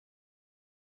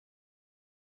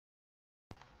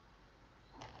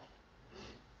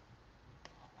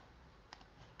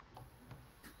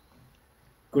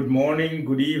Good morning,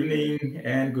 good evening,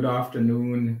 and good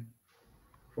afternoon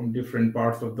from different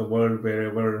parts of the world,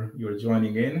 wherever you're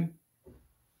joining in.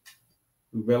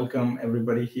 We welcome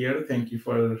everybody here. Thank you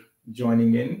for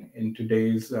joining in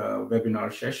today's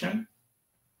webinar session.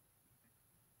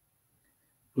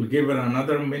 We'll give it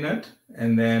another minute,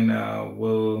 and then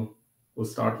we'll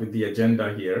start with the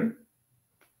agenda here.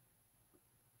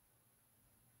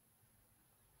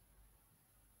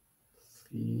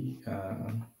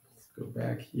 Let's go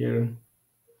back here.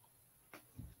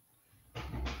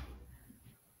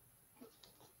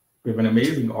 We have an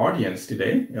amazing audience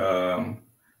today,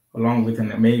 along with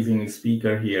an amazing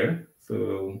speaker here.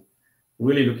 So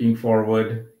really looking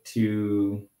forward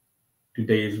to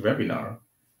today's webinar.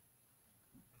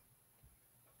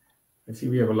 I see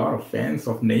we have a lot of fans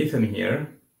of Nathan here.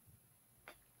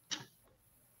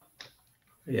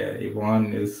 Yeah,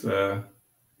 Yvonne is...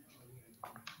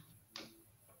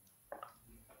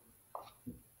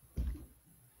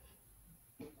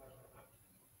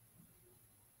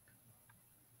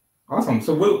 Awesome.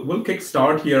 So we'll kick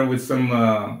start here with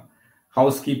some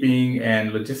housekeeping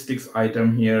and logistics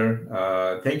item here.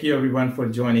 Thank you everyone for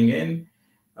joining in.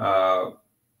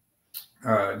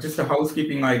 Just the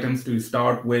housekeeping items to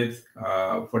start with.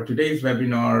 For today's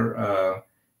webinar,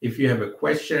 if you have a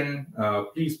question,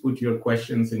 please put your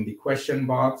questions in the question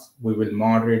box. We will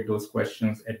moderate those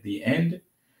questions at the end.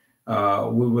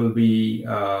 We will be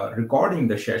recording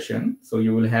the session, so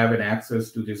you will have an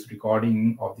access to this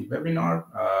recording of the webinar.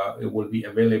 It will be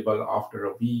available after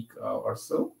a week or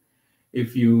so.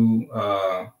 If you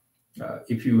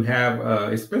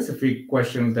have specific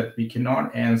questions that we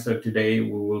cannot answer today,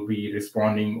 we will be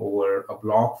responding over a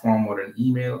blog form or an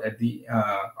email at the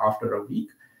after a week.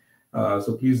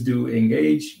 So please do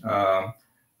engage.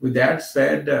 With that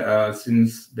said,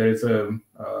 since there is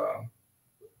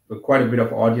quite a bit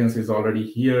of audience is already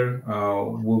here,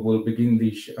 we will begin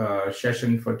the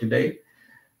session for today.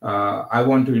 I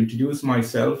want to introduce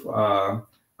myself.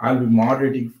 I'll be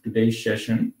moderating today's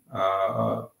session,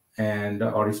 and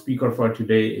our speaker for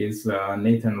today is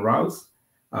Nathan Rouse.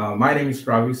 My name is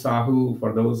Ravi Sahu.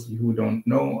 For those who don't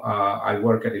know, I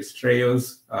work at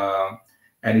Strayos,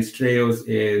 and Strayos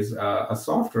is a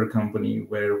software company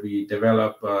where we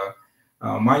develop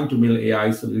mine-to-mill AI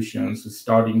solutions,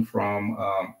 starting from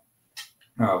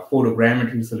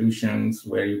photogrammetry solutions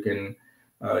where you can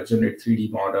generate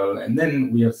 3D model. And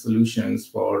then we have solutions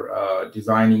for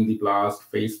designing the blast,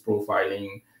 phase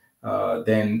profiling,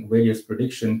 then various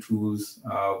prediction tools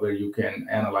where you can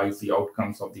analyze the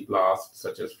outcomes of the blast,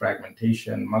 such as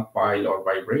fragmentation, muck pile, or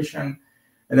vibration.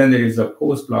 And then there is a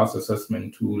post-blast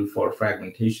assessment tool for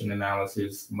fragmentation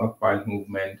analysis, muck pile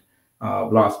movement,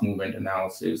 blast movement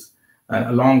analysis. And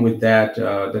along with that,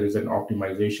 there is an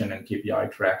optimization and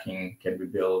KPI tracking can be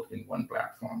built in one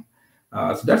platform.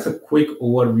 So that's a quick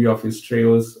overview of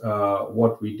Strayos,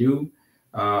 what we do.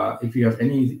 If you have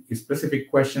any specific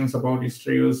questions about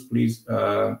Strayos, please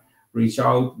reach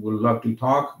out. We'd love to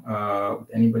talk with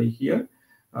anybody here.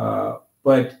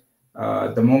 But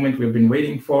the moment we've been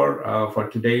waiting for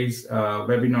today's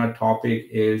webinar topic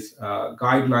is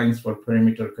guidelines for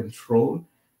perimeter control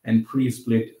and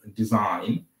pre-split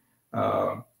design.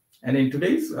 And in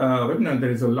today's webinar,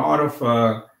 there is a lot of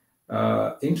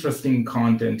interesting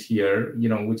content here,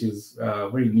 which is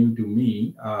very new to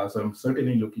me. So I'm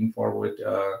certainly looking forward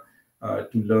to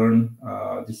learn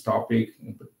this topic,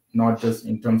 not just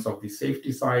in terms of the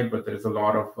safety side, but there's a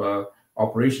lot of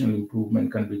operational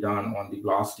improvement can be done on the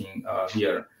blasting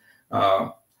here.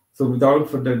 So without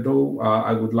further ado,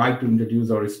 I would like to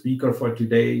introduce our speaker for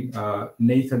today,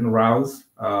 Nathan Rouse.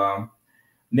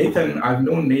 Nathan, I've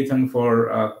known Nathan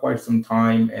for quite some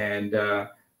time, and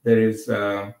there's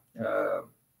a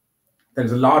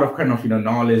lot of kind of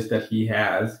knowledge that he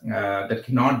has that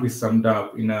cannot be summed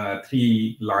up in a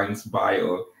 3 lines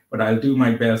bio, but I'll do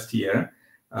my best here.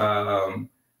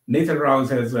 Nathan Rouse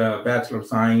has a Bachelor of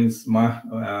Science,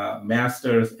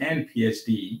 Master's, and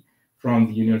PhD from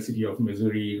the University of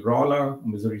Missouri, Rolla,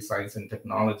 Missouri Science and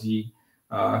Technology.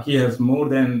 He has more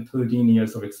than 13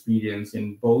 years of experience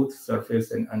in both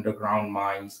surface and underground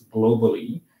mines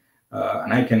globally.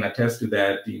 And I can attest to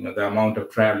that, the amount of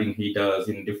traveling he does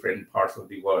in different parts of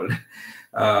the world.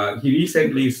 He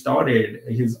recently started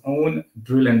his own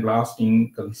drill and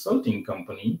blasting consulting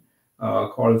company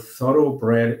called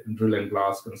Thoroughbred Drill and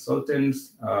Blast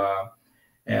Consultants,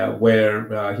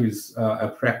 where he's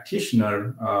a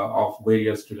practitioner of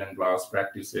various drill and blast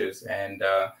practices. And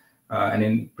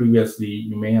then previously,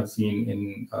 you may have seen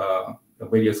in the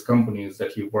various companies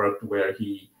that he worked where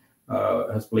he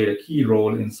has played a key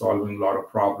role in solving a lot of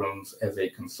problems as a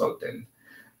consultant.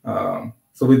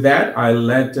 So So with that, I'll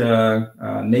let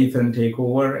Nathan take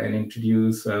over and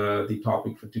introduce the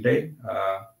topic for today.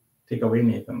 Take away,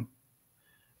 Nathan.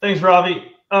 Thanks,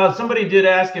 Ravi. Somebody did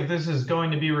ask if this is going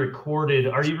to be recorded.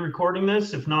 Are you recording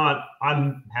this? If not,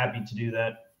 I'm happy to do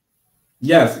that.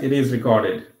 Yes, it is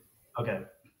recorded. Okay.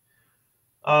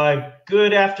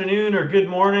 Good afternoon or good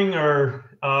morning or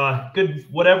good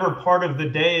whatever part of the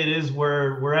day it is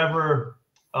wherever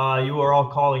you are all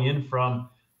calling in from.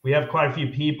 We have quite a few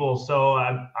people, so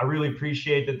I really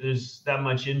appreciate that there's that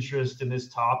much interest in this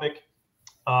topic.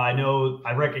 I know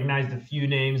I recognized a few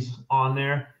names on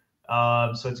there.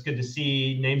 So it's good to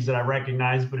see names that I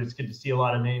recognize, but it's good to see a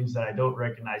lot of names that I don't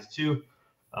recognize too.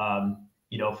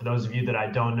 You know, for those of you that I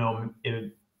don't know,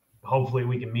 hopefully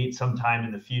we can meet sometime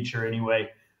in the future anyway.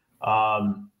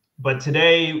 But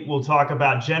today we'll talk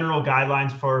about general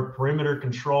guidelines for perimeter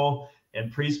control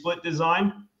and pre-split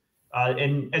design.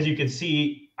 And as you can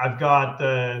see, I've got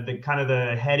the kind of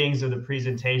the headings of the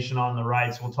presentation on the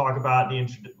right. So we'll talk about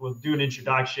we'll do an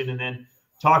introduction and then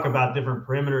talk about different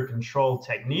perimeter control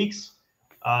techniques,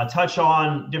 touch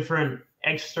on different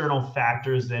external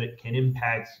factors that can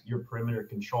impact your perimeter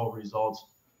control results,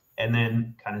 and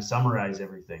then kind of summarize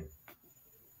everything.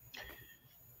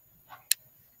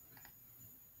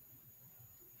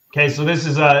 Okay, so this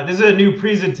is a new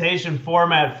presentation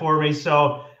format for me.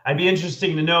 So I'd be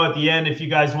interesting to know at the end if you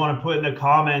guys want to put in the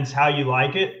comments how you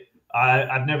like it.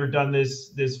 I've never done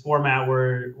this format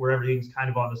where everything's kind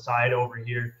of on the side over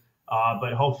here.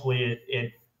 But hopefully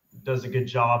it does a good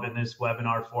job in this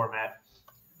webinar format.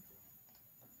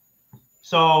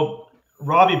 So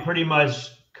Ravi pretty much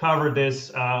covered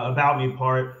this about me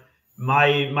part.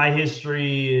 My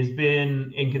history has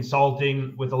been in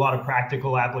consulting with a lot of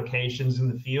practical applications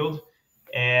in the field.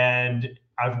 And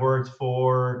I've worked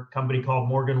for a company called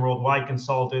Morgan Worldwide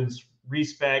Consultants,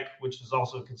 Respec, which is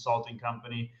also a consulting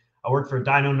company. I worked for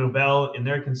Dyno Nobel in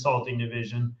their consulting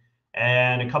division.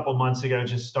 And a couple months ago,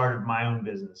 just started my own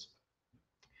business.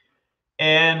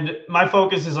 And my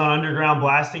focus is on underground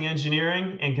blasting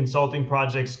engineering and consulting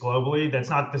projects globally. That's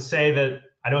not to say that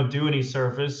I don't do any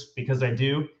surface, because I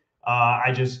do.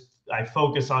 I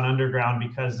focus on underground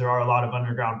because there are a lot of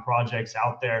underground projects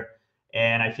out there.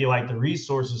 And I feel like the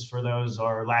resources for those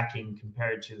are lacking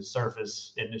compared to the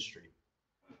surface industry.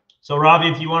 So Ravi,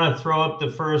 if you want to throw up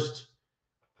the first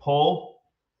poll.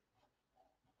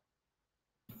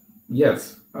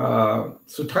 Yes.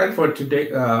 So time for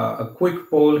today, a quick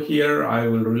poll here. I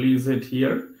will release it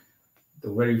here.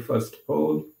 The very first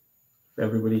poll. If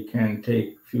everybody can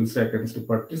take a few seconds to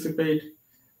participate.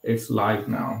 It's live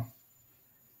now.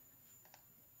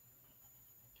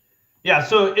 Yeah,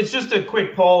 so it's just a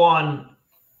quick poll on,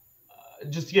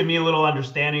 just to give me a little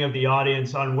understanding of the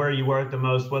audience on where you work the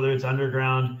most, whether it's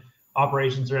underground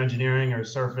operations or engineering or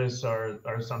surface or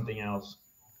something else.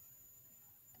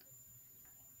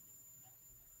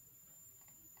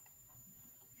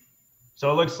 So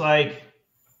it looks like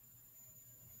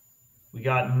we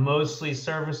got mostly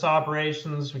surface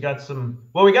operations. We got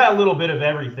we got a little bit of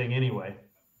everything anyway.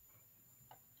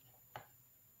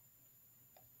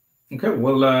 Okay,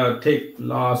 we'll take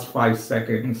last 5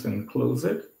 seconds and close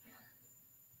it.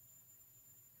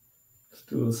 Let's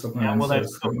do some answers. Well,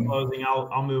 that's still closing.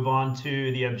 I'll move on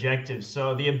to the objectives.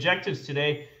 So the objectives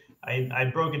today,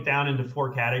 I broke it down into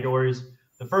 4 categories.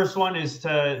 The first one is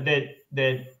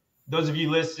that those of you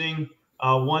listening,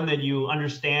 one, that you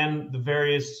understand the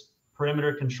various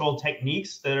perimeter control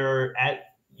techniques that are at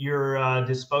your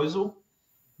disposal,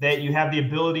 that you have the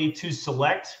ability to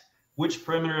select which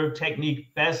perimeter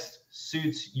technique best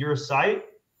suits your site,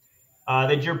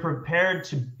 that you're prepared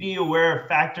to be aware of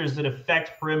factors that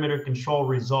affect perimeter control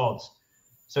results.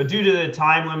 So due to the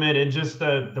time limit and just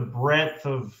the breadth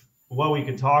of what we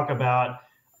could talk about,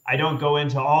 I don't go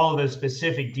into all the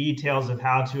specific details of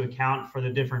how to account for the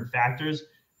different factors,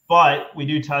 but we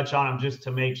do touch on them just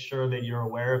to make sure that you're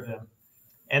aware of them.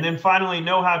 And then finally,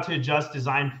 know how to adjust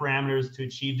design parameters to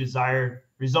achieve desired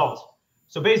results.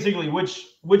 So basically,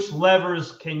 which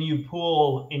levers can you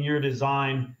pull in your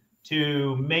design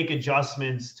to make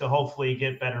adjustments to hopefully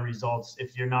get better results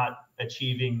if you're not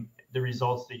achieving the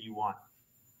results that you want.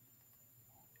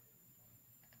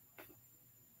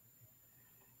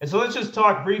 And so let's just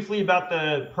talk briefly about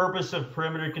the purpose of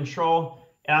perimeter control.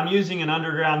 And I'm using an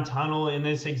underground tunnel in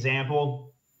this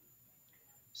example.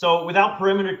 So without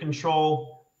perimeter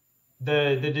control,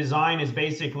 the design is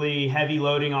basically heavy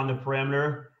loading on the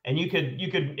perimeter. And you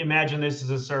could imagine this as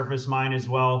a surface mine as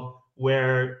well,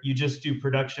 where you just do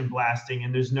production blasting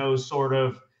and there's no sort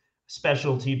of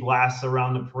specialty blasts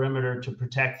around the perimeter to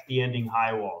protect the ending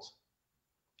high walls.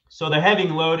 So the heavy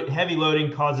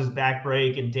loading causes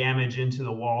backbreak and damage into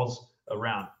the walls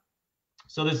around.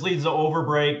 So this leads to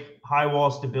overbreak, high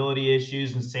wall stability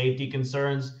issues, and safety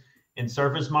concerns in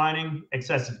surface mining,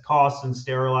 excessive costs, and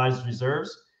sterilized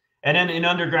reserves. And then in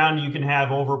underground, you can have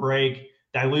overbreak,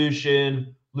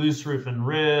 dilution, loose roof and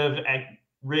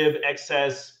rib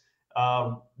excess,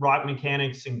 rock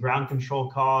mechanics and ground control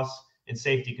costs, and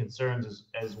safety concerns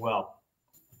as well.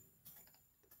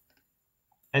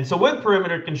 And so with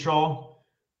perimeter control,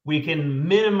 we can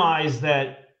minimize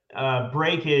that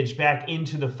breakage back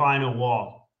into the final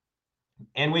wall.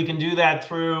 And we can do that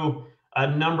through a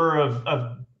number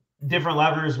of different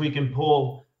levers we can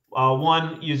pull.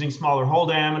 One, using smaller hole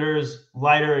diameters,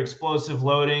 lighter explosive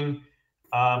loading,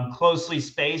 closely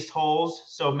spaced holes,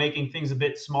 so making things a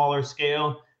bit smaller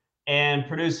scale, and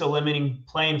produce a limiting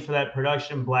plane for that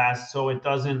production blast so it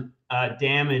doesn't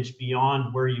damage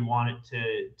beyond where you want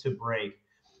it to break.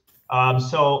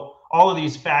 So all of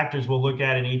these factors we'll look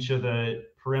at in each of the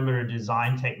perimeter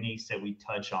design techniques that we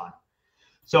touch on.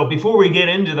 So before we get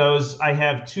into those, I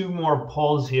have two more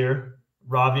polls here.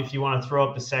 Rob, if you want to throw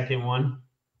up the second one.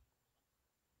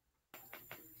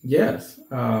 Yes,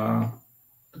 the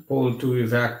poll 2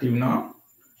 is active now.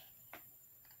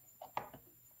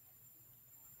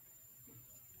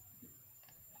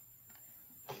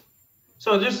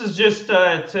 So this is just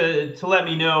to let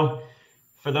me know,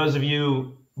 for those of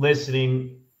you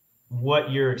listening,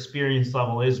 what your experience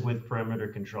level is with perimeter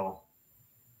control.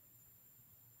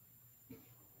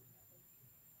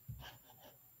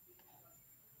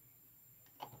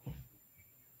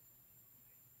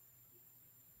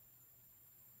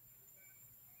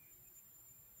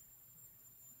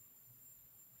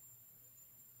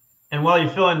 And while you're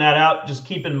filling that out, just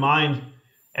keep in mind,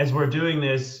 as we're doing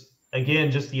this,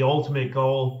 again, just the ultimate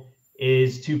goal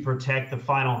is to protect the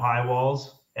final high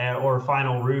walls or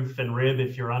final roof and rib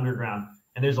if you're underground.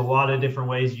 And there's a lot of different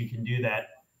ways you can do that.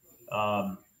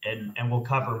 And we'll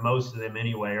cover most of them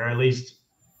anyway, or at least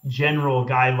general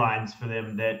guidelines for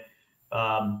them that,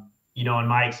 you know, in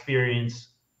my experience,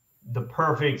 the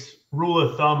perfect rule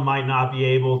of thumb might not be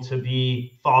able to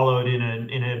be followed in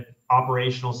an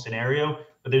operational scenario,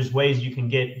 but there's ways you can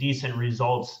get decent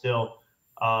results still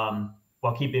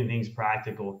while keeping things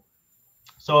practical.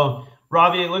 So,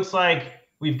 Ravi, it looks like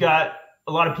we've got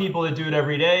a lot of people that do it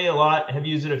every day, a lot have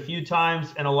used it a few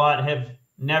times, and a lot have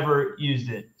never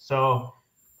used it. So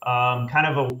kind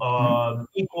of a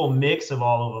equal mix of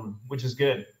all of them, which is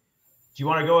good. Do you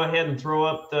want to go ahead and throw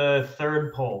up the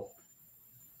third poll?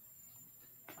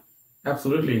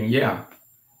 Absolutely, yeah.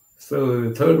 So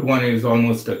the third one is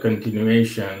almost a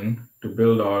continuation to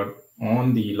build out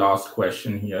on the last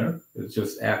question here. It's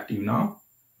just active now.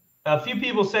 A few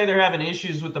people say they're having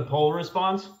issues with the poll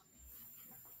response.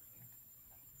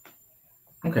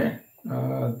 Okay,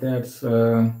 that's,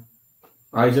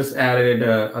 I just added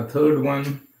a third one.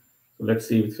 So let's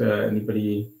see if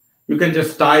anybody, you can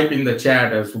just type in the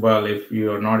chat as well if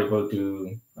you are not able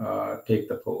to take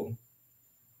the poll.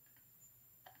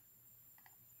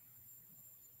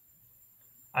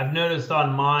 I've noticed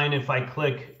on mine, if I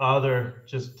click other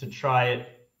just to try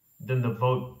it, then the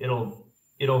vote,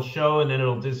 it'll show and then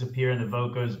it'll disappear and the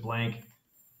vote goes blank.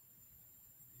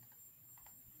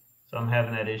 So I'm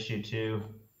having that issue too.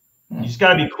 You just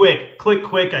gotta be quick. Click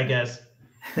quick, I guess.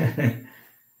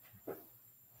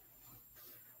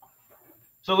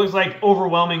 So it looks like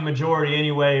overwhelming majority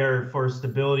anyway, or for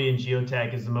stability and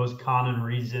geotech is the most common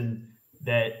reason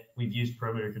that we've used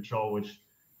perimeter control, which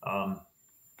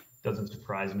doesn't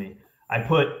surprise me. I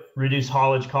put reduce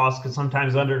haulage costs because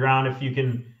sometimes underground, if you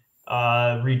can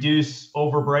reduce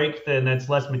overbreak, then that's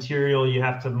less material you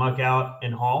have to muck out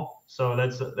and haul. So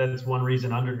that's one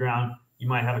reason underground you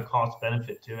might have a cost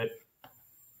benefit to it.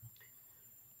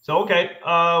 So okay,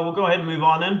 we'll go ahead and move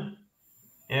on then,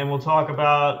 and we'll talk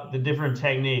about the different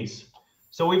techniques.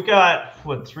 So we've got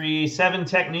what, 7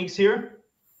 techniques here.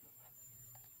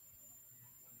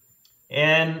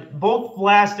 And bulk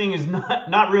blasting is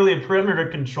not really a perimeter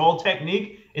control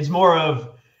technique. It's more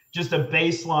of just a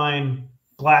baseline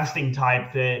blasting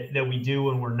type that we do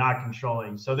when we're not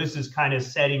controlling. So this is kind of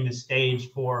setting the stage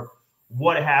for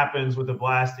what happens with the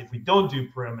blast if we don't do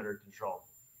perimeter control.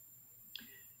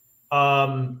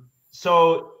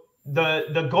 So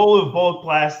the goal of bulk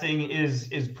blasting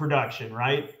is production,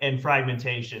 right? And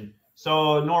fragmentation.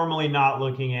 So normally not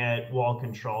looking at wall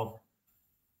control.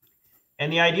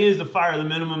 And the idea is to fire the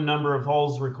minimum number of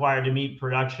holes required to meet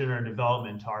production or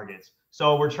development targets.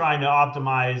 So we're trying to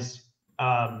optimize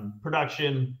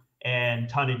production and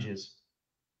tonnages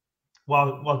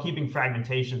while keeping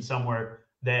fragmentation somewhere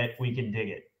that we can dig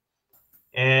it.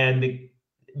 And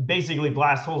basically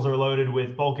blast holes are loaded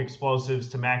with bulk explosives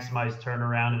to maximize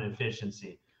turnaround and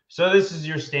efficiency. So this is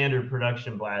your standard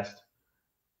production blast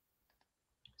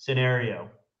scenario.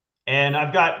 And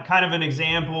I've got kind of an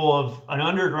example of an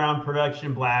underground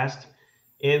production blast.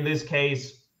 In this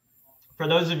case, for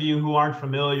those of you who aren't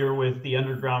familiar with the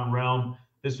underground realm,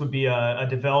 this would be a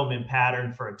development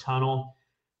pattern for a tunnel.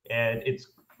 And it's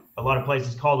a lot of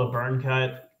places called a burn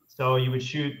cut. So you would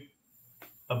shoot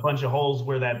a bunch of holes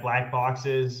where that black box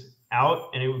is out,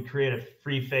 and it would create a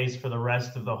free face for the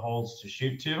rest of the holes to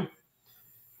shoot to.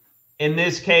 In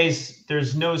this case,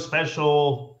 there's no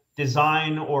special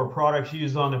design or products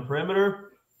used on the perimeter.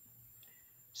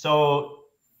 So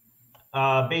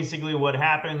basically what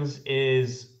happens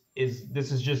is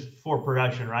this is just for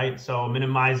production, right? So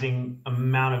minimizing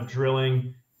amount of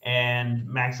drilling and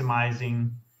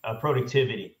maximizing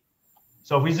productivity.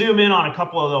 So if we zoom in on a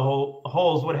couple of the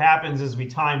holes, what happens is we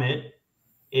time it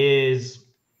is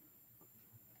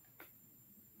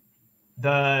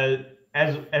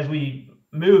as we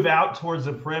move out towards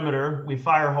the perimeter, we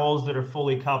fire holes that are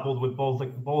fully coupled with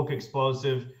bulk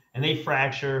explosive, and they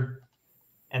fracture,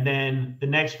 and then the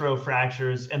next row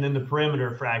fractures, and then the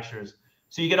perimeter fractures.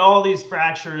 So you get all these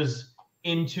fractures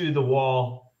into the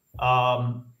wall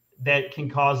that can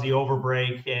cause the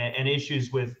overbreak and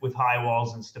issues with high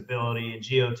walls and stability and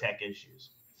geotech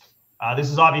issues.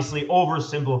 This is obviously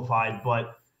oversimplified,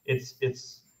 but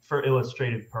it's for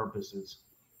illustrative purposes.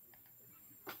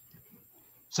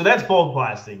 So that's bulk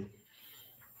blasting.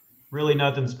 Really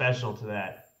nothing special to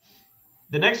that.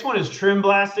 The next one is trim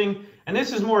blasting, and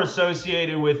this is more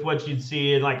associated with what you'd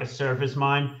see in like a surface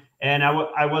mine. And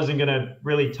I wasn't going to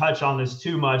really touch on this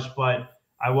too much, but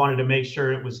I wanted to make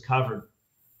sure it was covered.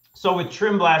 So with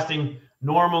trim blasting,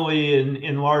 normally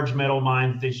in large metal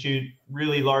mines, they shoot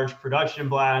really large production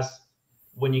blasts.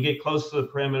 When you get close to the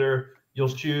perimeter, you'll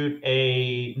shoot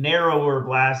a narrower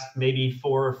blast, maybe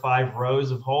 4 or 5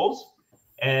 rows of holes.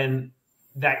 And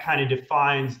that kind of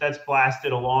defines, that's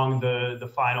blasted along the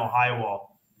final high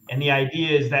wall. And the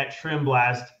idea is that trim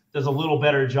blast does a little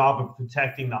better job of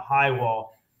protecting the high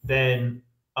wall than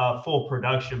a full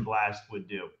production blast would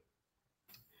do.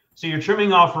 So you're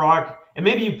trimming off rock, and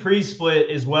maybe you pre-split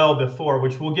as well before,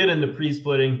 which we'll get into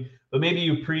pre-splitting, but maybe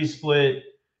you pre-split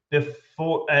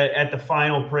at the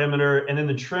final perimeter, and then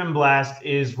the trim blast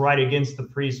is right against the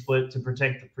pre-split to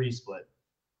protect the pre-split.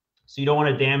 So you don't want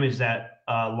to damage that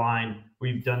line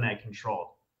where you've done that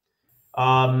control.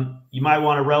 You might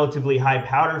want a relatively high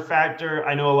powder factor.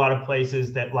 I know a lot of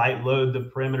places that light load the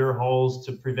perimeter holes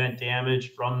to prevent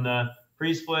damage from the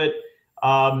pre-split.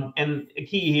 And a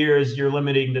key here is you're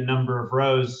limiting the number of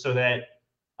rows so that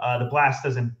the blast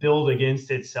doesn't build against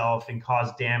itself and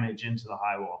cause damage into the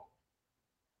high wall.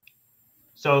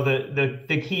 So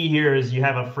the key here is you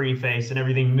have a free face and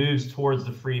everything moves towards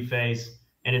the free face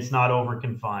and it's not over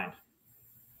confined.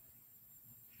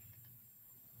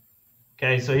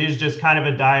 Okay, so here's just kind of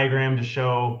a diagram to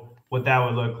show what that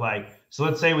would look like. So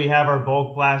let's say we have our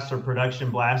bulk blast or production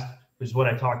blast, which is what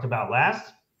I talked about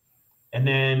last. And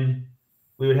then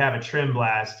we would have a trim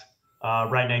blast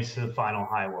right next to the final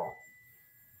high wall,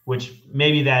 which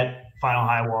maybe that final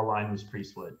high wall line was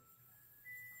pre-split.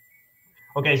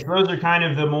 Okay, so those are kind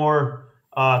of the more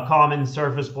common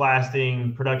surface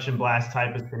blasting, production blast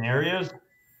type of scenarios.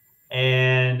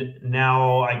 And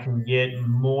now I can get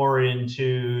more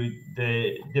into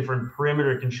the different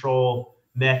perimeter control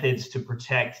methods to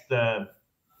protect the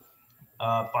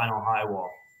final high wall.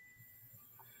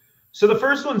 So the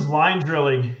first one's line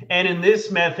drilling. And in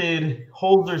this method,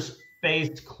 holes are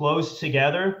spaced close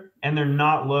together and they're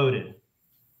not loaded.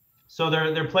 So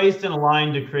they're placed in a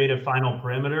line to create a final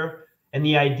perimeter. And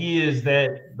the idea is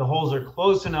that the holes are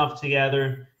close enough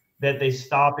together that they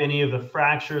stop any of the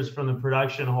fractures from the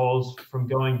production holes from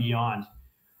going beyond.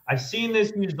 I've seen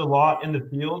this used a lot in the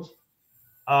field.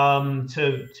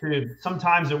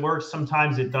 Sometimes it works,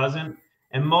 sometimes it doesn't.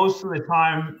 And most of the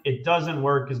time it doesn't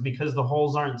work is because the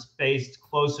holes aren't spaced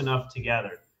close enough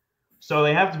together. So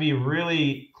they have to be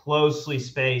really closely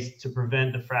spaced to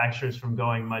prevent the fractures from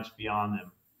going much beyond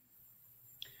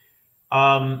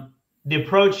them. The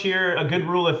approach here, a good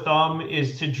rule of thumb,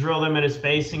 is to drill them at a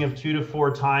spacing of 2 to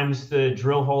 4 times the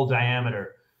drill hole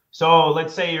diameter. So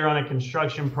let's say you're on a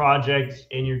construction project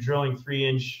and you're drilling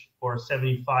 3-inch or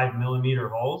 75 millimeter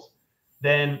holes,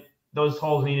 then those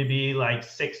holes need to be like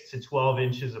 6 to 12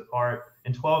 inches apart,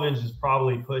 and 12 inches is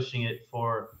probably pushing it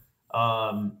for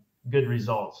good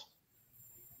results.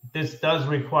 This does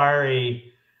require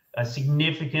a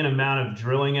significant amount of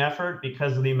drilling effort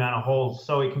because of the amount of holes.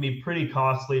 So it can be pretty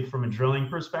costly from a drilling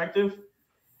perspective.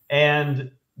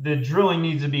 And the drilling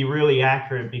needs to be really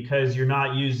accurate because you're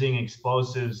not using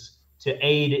explosives to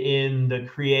aid in the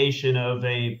creation of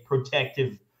a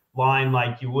protective line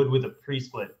like you would with a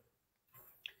pre-split.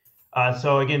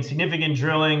 So again, significant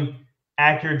drilling,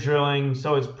 accurate drilling.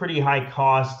 So it's pretty high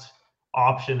cost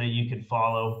option that you could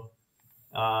follow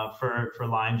for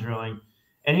line drilling.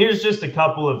 And here's just a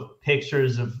couple of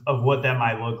pictures of what that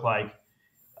might look like.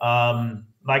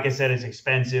 Like I said, it's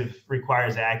expensive,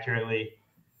 requires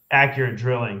accurate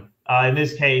drilling. In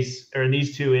this case, or in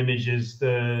these two images,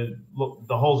 the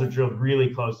holes are drilled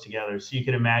really close together. So you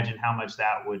can imagine how much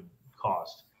that would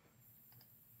cost.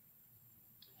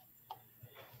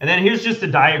 And then here's just a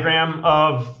diagram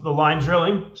of the line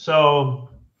drilling. So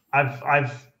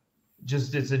I've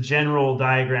just, it's a general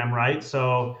diagram, right?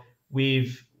 So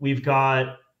we've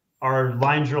got our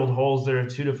line drilled holes that are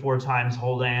 2 to 4 times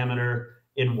hole diameter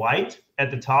in white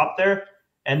at the top there.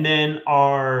 And then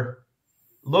our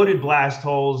loaded blast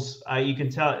holes, you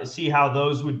can see how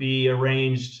those would be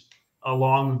arranged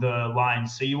along the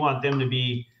lines. So you want them to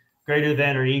be greater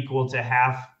than or equal to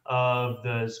half of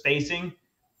the spacing,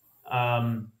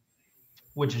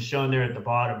 which is shown there at the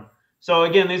bottom. So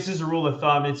again, this is a rule of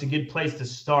thumb. It's a good place to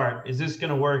start. Is this going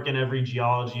to work in every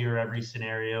geology or every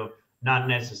scenario? Not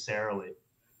necessarily.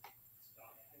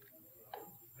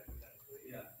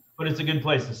 But it's a good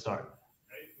place to start.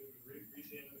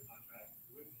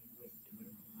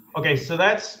 Okay, so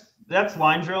that's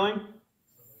line drilling.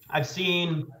 I've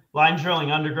seen line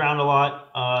drilling underground a lot.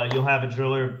 You'll have a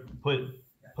driller put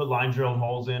line drilled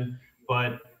holes in,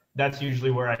 but that's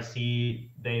usually where I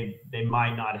see they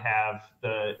might not have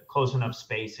the close enough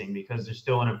spacing because they're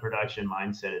still in a production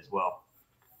mindset as well.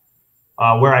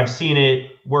 Where I've seen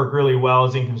it work really well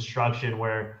is in construction,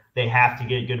 where they have to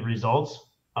get good results,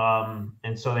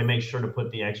 and so they make sure to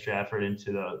put the extra effort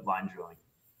into the line drilling.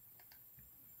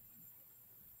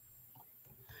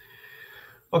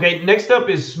 Okay, next up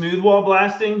is smooth wall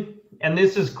blasting. And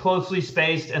this is closely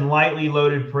spaced and lightly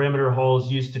loaded perimeter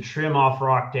holes used to trim off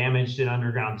rock damaged in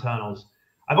underground tunnels.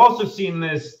 I've also seen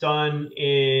this done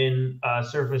in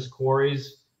surface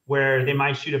quarries, where they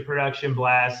might shoot a production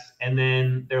blast, and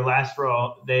then their last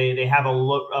row, they have a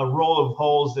row of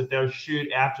holes that they'll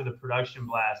shoot after the production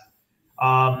blast.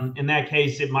 In that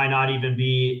case, it might not even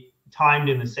be timed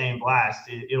in the same blast.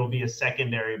 It'll be a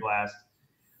secondary blast.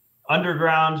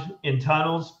 Underground in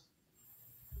tunnels,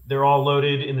 they're all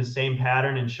loaded in the same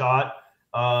pattern and shot,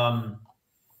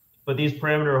 but these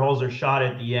perimeter holes are shot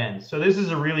at the end. So this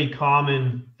is a really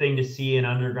common thing to see in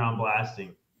underground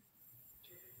blasting.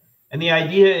 And the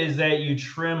idea is that you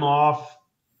trim off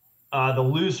the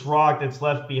loose rock that's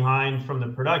left behind from the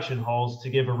production holes to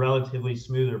give a relatively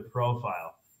smoother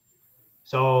profile.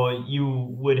 So you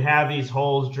would have these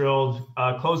holes drilled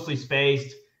closely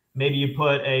spaced. Maybe you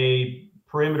put a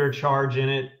perimeter charge in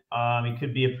it. It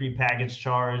could be a prepackaged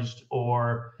charged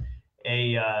or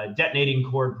a detonating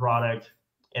cord product,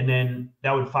 and then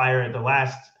that would fire at the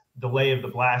last delay of the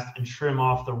blast and trim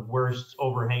off the worst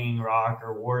overhanging rock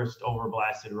or worst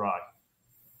overblasted rock.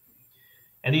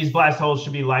 And these blast holes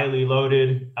should be lightly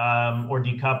loaded or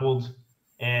decoupled,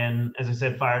 and as I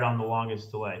said, fired on the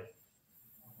longest delay.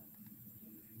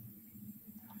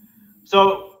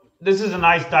 So this is a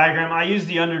nice diagram. I use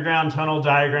the underground tunnel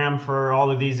diagram for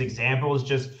all of these examples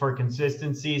just for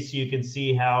consistency, so you can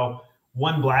see how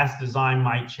one blast design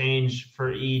might change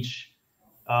for each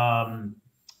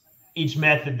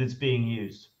method that's being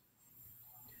used.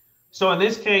 So in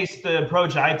this case, the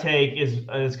approach I take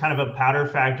is kind of a powder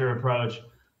factor approach.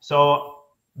 So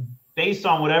based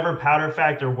on whatever powder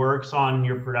factor works on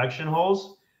your production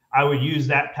holes, I would use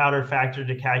that powder factor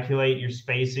to calculate your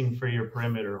spacing for your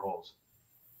perimeter holes.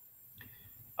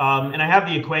 And I have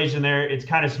the equation there. It's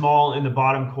kind of small in the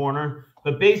bottom corner,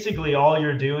 but basically all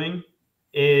you're doing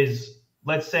is,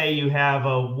 let's say you have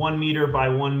a 1 meter by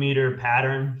 1 meter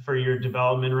pattern for your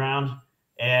development round,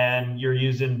 and you're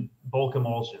using bulk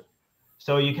emulsion.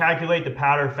 So you calculate the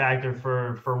powder factor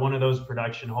for one of those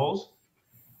production holes,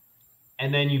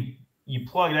 and then you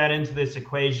plug that into this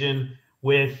equation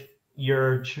with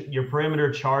your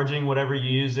perimeter charging, whatever you're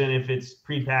using, if it's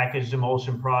prepackaged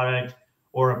emulsion product,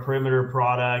 or a perimeter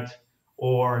product,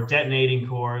 or detonating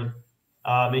cord,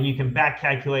 and you can back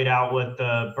calculate out what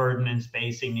the burden and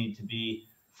spacing need to be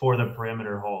for the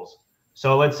perimeter holes.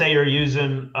 So let's say you're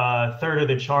using a third of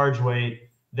the charge weight,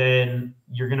 then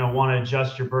you're going to want to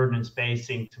adjust your burden and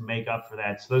spacing to make up for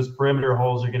that. So those perimeter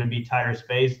holes are going to be tighter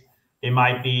spaced. They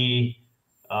might be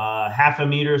half a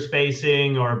meter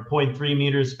spacing or 0.3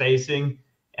 meters spacing,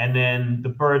 and then the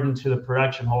burden to the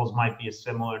production holes might be a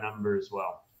similar number as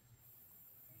well.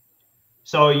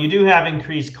 So you do have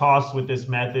increased costs with this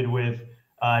method with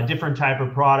a different type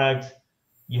of product.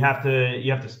 You have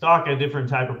to stock a different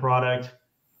type of product.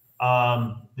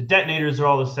 The detonators are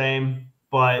all the same,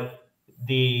 but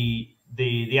the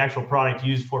actual product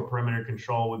used for perimeter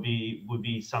control would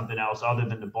be something else other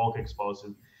than the bulk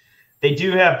explosive. They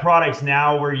do have products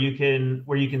now where you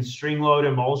can string load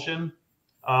emulsion.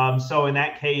 So in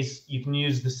that case, you can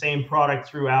use the same product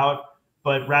throughout,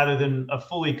 but rather than a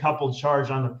fully coupled charge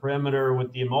on the perimeter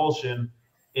with the emulsion,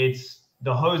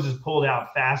 the hose is pulled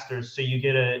out faster, so you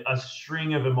get a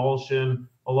string of emulsion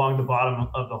along the bottom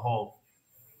of the hole.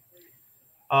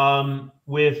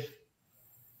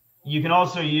 You can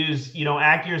also use,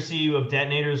 accuracy of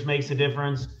detonators makes a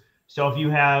difference. So if you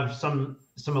have some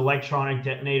electronic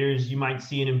detonators, you might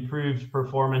see an improved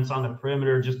performance on the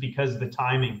perimeter just because of the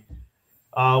timing.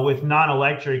 With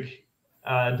non-electric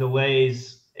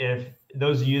delays, if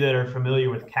those of you that are familiar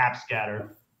with cap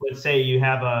scatter, let's say you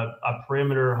have a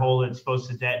perimeter hole that's supposed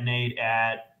to detonate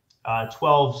at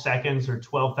 12 seconds or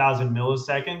 12,000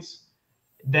 milliseconds,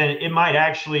 then it might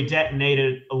actually detonate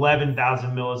at 11,000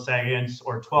 milliseconds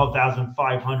or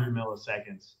 12,500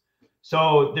 milliseconds.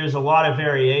 So there's a lot of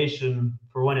variation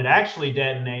for when it actually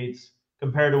detonates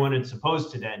compared to when it's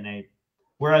supposed to detonate.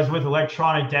 Whereas with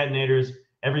electronic detonators,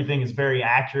 everything is very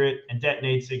accurate and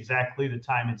detonates exactly the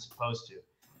time it's supposed to.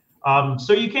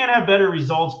 So you can have better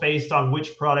results based on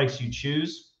which products you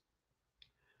choose.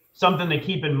 Something to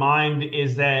keep in mind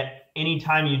is that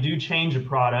anytime you do change a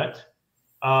product,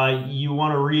 you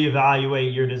want to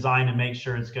reevaluate your design and make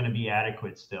sure it's going to be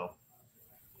adequate still.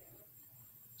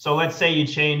 So let's say you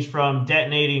change from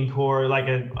detonating core, like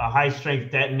a high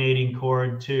strength detonating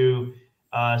cord, to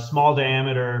a small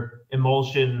diameter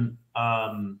emulsion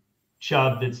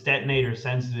chub that's detonator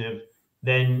sensitive,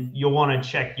 then you'll want to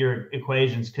check your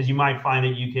equations, because you might find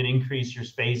that you can increase your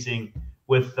spacing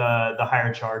with the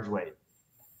higher charge weight.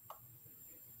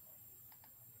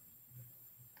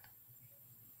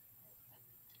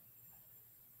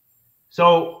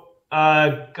 So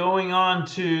going on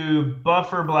to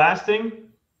buffer blasting.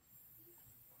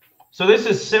 So this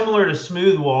is similar to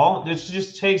smooth wall. This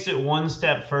just takes it one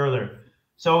step further.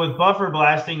 So with buffer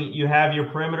blasting, you have your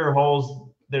perimeter holes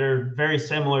that are very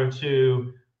similar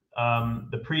to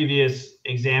the previous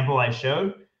example I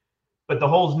showed, but the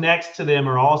holes next to them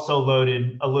are also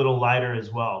loaded a little lighter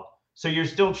as well. So you're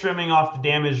still trimming off the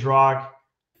damaged rock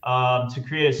to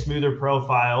create a smoother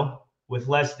profile with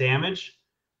less damage,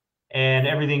 and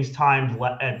everything's timed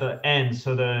at the end.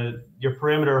 So your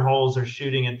perimeter holes are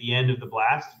shooting at the end of the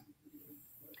blast.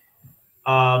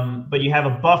 But you have a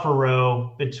buffer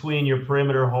row between your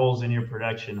perimeter holes and your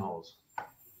production holes.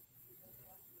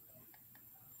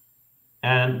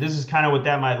 And this is kind of what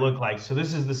that might look like. So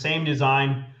this is the same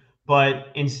design, but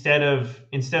instead of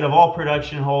all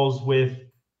production holes with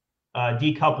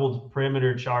decoupled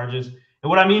perimeter charges. And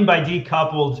what I mean by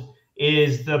decoupled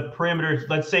is the perimeter,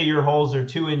 let's say your holes are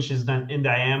 2 inches in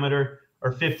diameter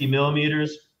or 50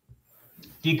 millimeters.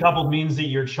 Decoupled means that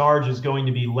your charge is going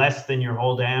to be less than your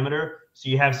hole diameter, so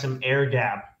you have some air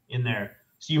gap in there.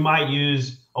 So you might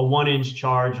use a 1 inch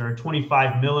charge or a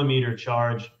 25 millimeter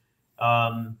charge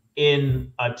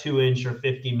in a 2 inch or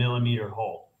 50 millimeter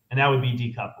hole, and that would be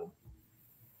decoupled.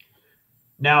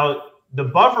 Now, the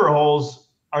buffer holes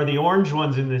are the orange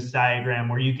ones in this diagram,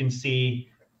 where you can see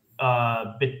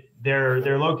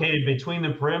they're located between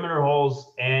the perimeter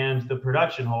holes and the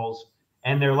production holes,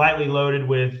 and they're lightly loaded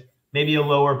with maybe a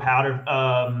lower powder,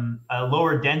 a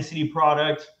lower density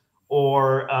product,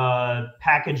 or a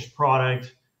packaged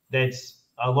product that's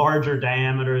a larger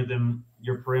diameter than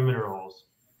your perimeter holes.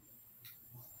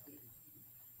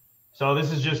 So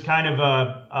this is just kind of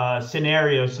a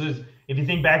scenario. So if you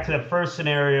think back to the first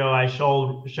scenario I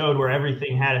showed where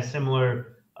everything had a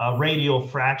similar radial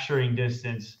fracturing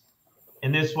distance,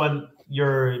 in this one,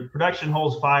 your production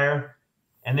holes fire,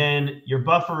 and then your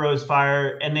buffer rows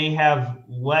fire, and they have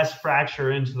less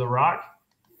fracture into the rock,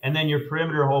 and then your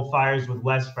perimeter hole fires with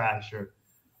less fracture.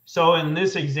 So in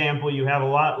this example, you have a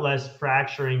lot less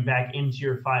fracturing back into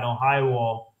your final high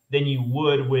wall than you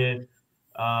would with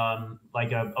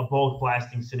like a bulk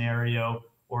blasting scenario,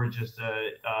 or just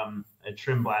a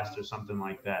trim blast or something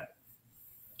like that.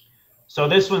 So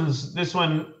this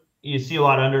one you see a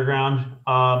lot underground,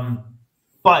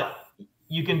 but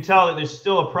you can tell that there's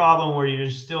still a problem where you're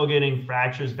still getting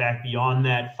fractures back beyond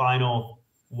that final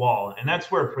wall, and that's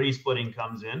where pre-splitting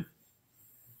comes in.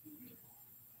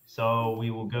 So we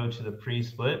will go to the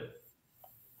pre-split.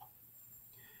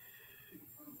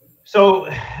 So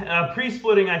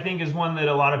pre-splitting, I think, is one that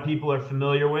a lot of people are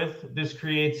familiar with. This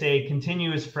creates a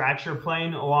continuous fracture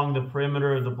plane along the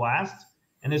perimeter of the blast,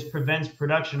 and this prevents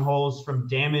production holes from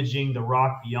damaging the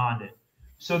rock beyond it.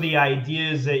 So the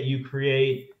idea is that you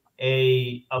create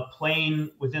a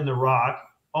plane within the rock,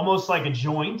 almost like a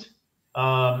joint,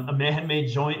 a man-made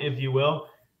joint, if you will,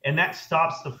 and that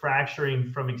stops the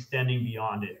fracturing from extending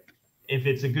beyond it if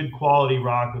it's a good quality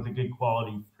rock with a good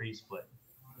quality pre-split.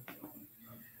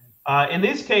 In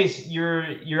this case,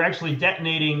 you're actually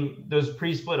detonating those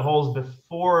pre-split holes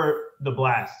before the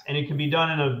blast, and it can be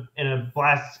done in a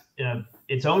blast,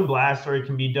 its own blast, or it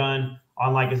can be done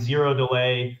on like a 0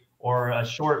 delay or a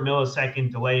short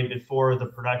millisecond delay before the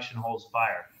production holes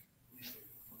fire.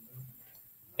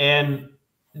 And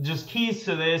just keys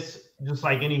to this, just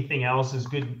like anything else, is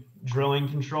good drilling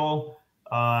control,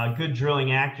 good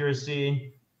drilling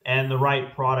accuracy, and the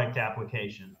right product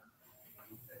application.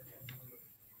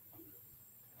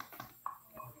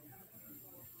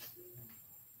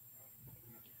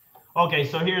 Okay,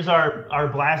 so here's our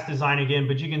blast design again,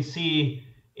 but you can see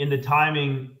in the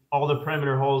timing, all the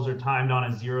perimeter holes are timed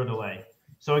on a 0 delay.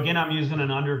 So again, I'm using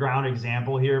an underground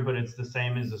example here, but it's the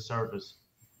same as the surface.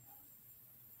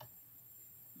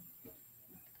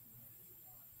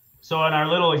 So in our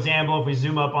little example, if we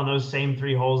zoom up on those same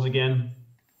 3 holes again,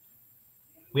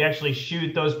 we actually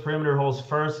shoot those perimeter holes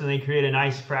first, and they create a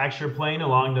nice fracture plane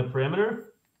along the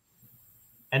perimeter.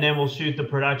 And then we'll shoot the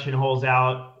production holes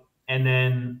out, and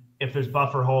then if there's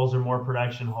buffer holes or more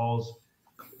production holes,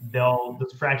 the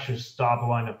fractures stop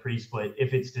along the pre-split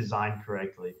if it's designed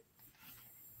correctly.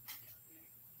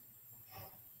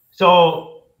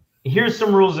 So here's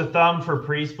some rules of thumb for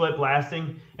pre-split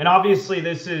blasting. And obviously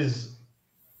these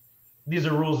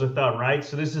are rules of thumb, right?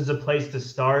 So this is a place to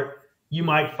start. You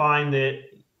might find that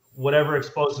whatever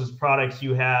explosives products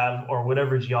you have or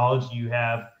whatever geology you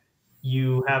have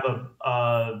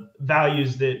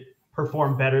values that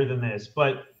perform better than this,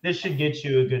 but this should get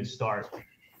you a good start.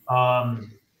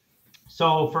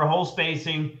 So for hole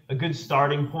spacing, a good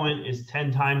starting point is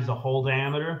 10 times the hole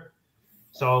diameter.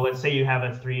 So let's say you have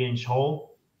a 3-inch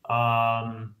hole,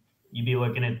 you'd be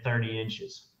looking at 30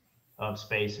 inches of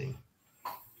spacing.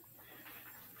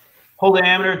 Hole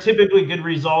diameter, typically good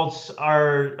results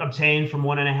are obtained from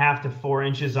 1.5 to 4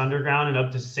 inches underground and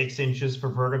up to 6 inches for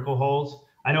vertical holes.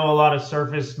 I know a lot of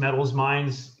surface metals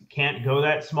mines can't go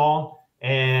that small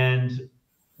and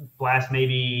blast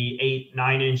maybe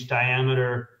 8-9 inch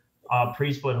diameter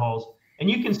pre-split holes, and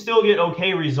you can still get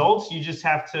okay results. You just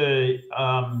have to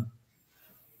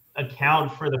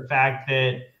account for the fact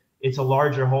that it's a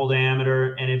larger hole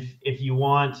diameter, and if you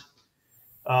want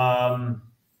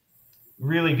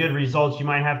really good results, you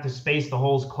might have to space the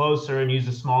holes closer and use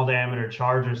a small diameter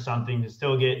charge or something to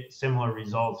still get similar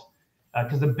results.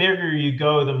 Because the bigger you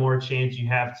go, the more chance you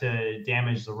have to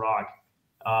damage the rock,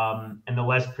 and the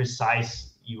less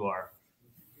precise you are.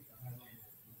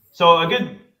 So a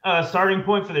good starting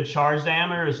point for the charge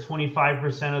diameter is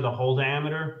 25% of the hole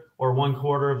diameter, or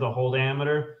 1/4 of the hole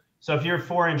diameter. So if you're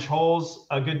 4-inch holes,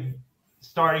 a good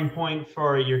starting point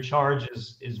for your charge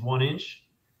is 1 inch.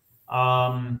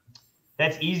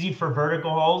 That's easy for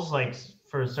vertical holes, like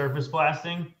for surface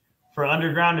blasting. For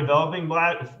underground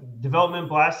development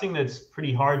blasting, that's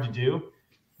pretty hard to do.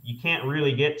 You can't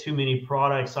really get too many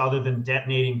products other than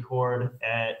detonating cord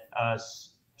at a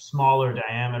smaller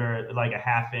diameter, like a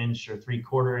 1/2 inch or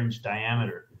 3/4 inch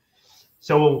diameter.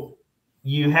 So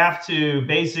you have to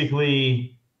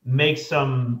basically make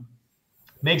some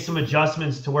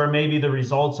adjustments to where maybe the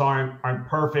results aren't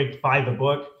perfect by the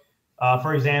book.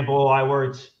 For example, I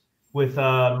worked with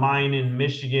a mine in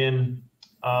Michigan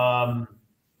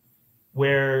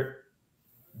where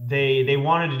they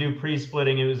wanted to do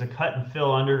pre-splitting. It was a cut and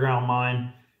fill underground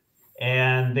mine,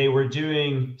 and they were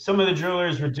doing, some of the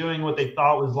drillers were doing what they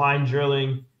thought was line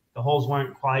drilling. The holes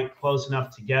weren't quite close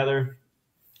enough together.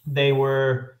 They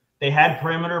had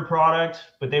perimeter product,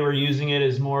 but they were using it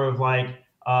as more of like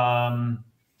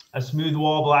a smooth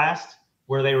wall blast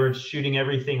where they were shooting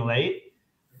everything late.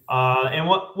 And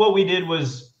what we did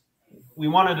was we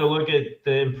wanted to look at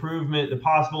the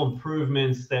possible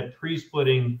improvements that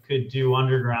pre-splitting could do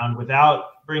underground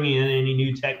without bringing in any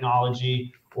new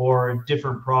technology or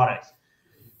different products.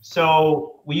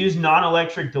 So we used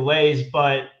non-electric delays,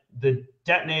 but the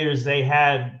detonators they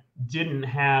had didn't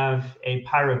have a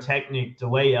pyrotechnic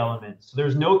delay element. So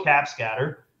there's no cap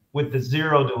scatter with the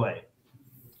 0 delay.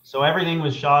 So everything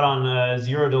was shot on a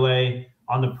 0 delay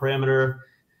on the perimeter.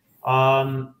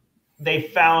 They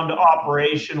found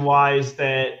operation-wise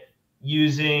that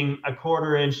using a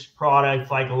 1/4 inch product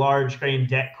like a large grain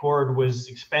det cord was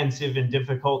expensive and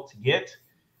difficult to get.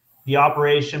 The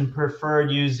operation preferred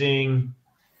using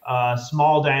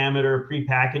small diameter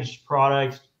prepackaged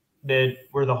product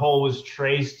where the hole was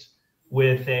traced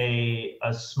with a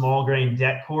small grain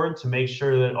det cord to make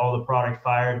sure that all the product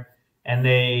fired, and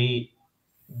they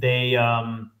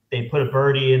put a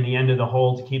birdie in the end of the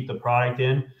hole to keep the product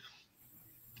in.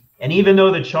 And even though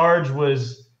the charge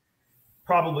was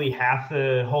probably half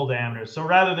the hole diameter. So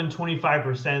rather than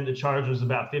 25%, the charge was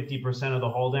about 50% of the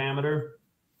hole diameter.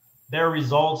 Their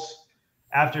results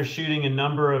after shooting a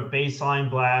number of baseline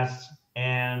blasts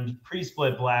and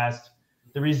pre-split blasts,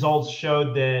 the results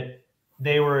showed that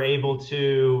they were able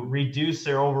to reduce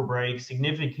their overbreak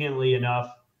significantly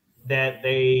enough that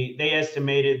they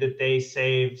estimated that they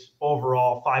saved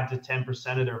overall 5 to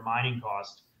 10% of their mining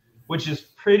cost, which is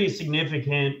pretty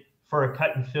significant for a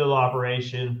cut and fill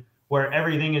operation where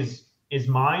everything is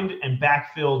mined and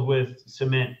backfilled with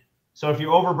cement. So if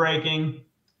you're overbreaking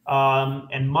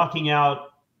and mucking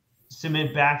out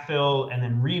cement backfill and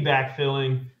then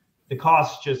re-backfilling, the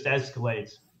cost just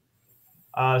escalates.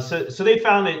 So they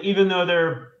found that even though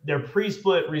their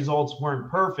pre-split results weren't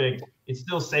perfect, it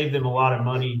still saved them a lot of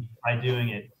money by doing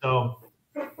it. So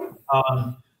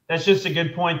that's just a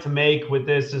good point to make with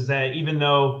this, is that even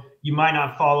though you might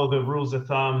not follow the rules of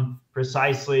thumb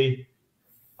precisely,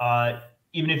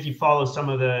 even if you follow some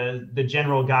of the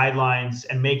general guidelines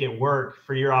and make it work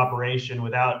for your operation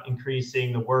without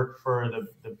increasing the work for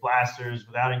the blasters,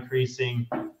 without increasing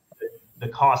the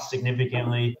cost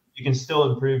significantly, you can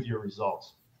still improve your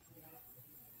results.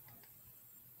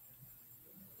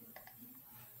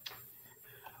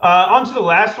 On to the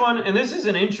last one, and this is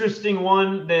an interesting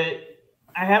one that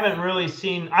I haven't really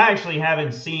seen. I actually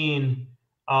haven't seen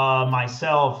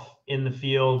myself in the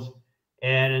field,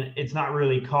 and it's not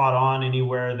really caught on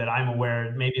anywhere that I'm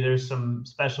aware. Maybe there's some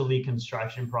specialty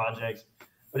construction projects,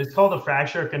 but it's called the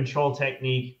fracture control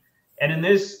technique. And in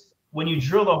this, when you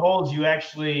drill the holes, you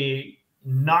actually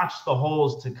notch the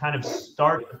holes to kind of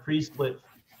start the pre-split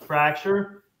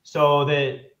fracture so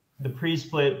that the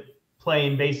pre-split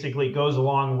plane basically goes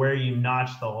along where you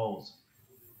notch the holes.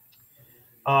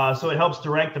 So it helps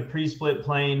direct the pre-split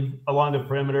plane along the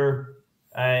perimeter,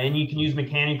 and you can use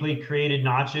mechanically created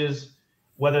notches,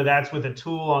 whether that's with a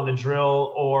tool on the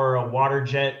drill or a water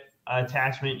jet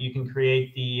attachment. You can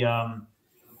create the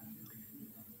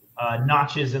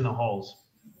notches in the holes.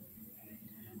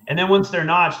 And then once they're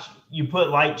notched, you put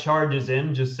light charges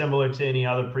in, just similar to any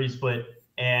other pre-split,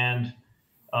 and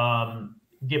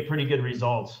get pretty good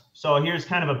results. So here's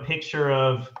kind of a picture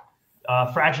of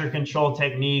fracture control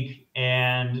technique,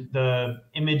 and the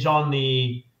image on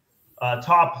the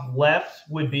top left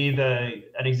would be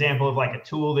an example of like a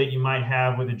tool that you might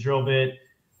have with a drill bit.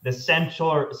 The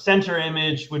center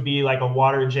image would be like a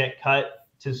water jet cut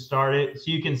to start it.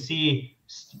 So you can see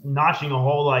notching a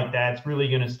hole like that, it's really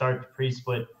going to start the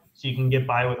pre-split, so you can get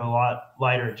by with a lot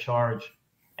lighter charge.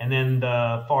 And then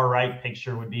the far right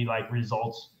picture would be like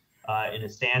results in a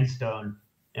sandstone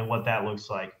and what that looks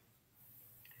like.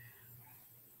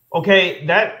 Okay,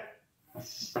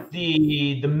 that's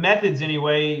the methods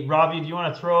anyway. Ravi, do you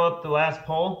want to throw up the last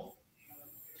poll?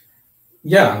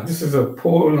 Yeah, this is a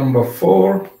poll number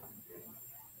 4.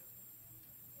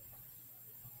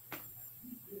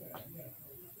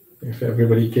 If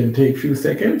everybody can take a few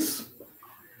seconds.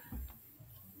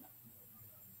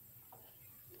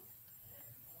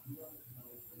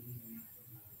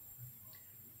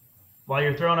 While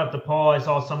you're throwing up the poll, I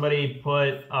saw somebody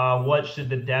put, what should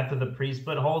the depth of the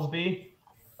pre-split holes be?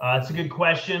 It's a good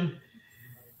question.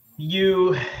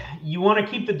 You want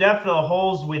to keep the depth of the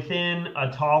holes within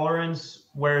a tolerance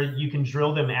where you can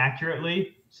drill them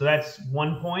accurately. So that's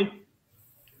one point.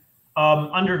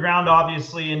 Underground,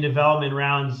 obviously, in development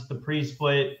rounds, the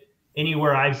pre-split,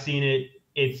 anywhere I've seen it,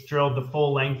 it's drilled the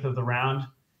full length of the round.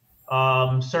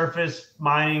 Surface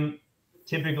mining,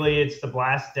 typically it's the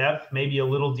blast depth, maybe a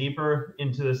little deeper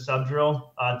into the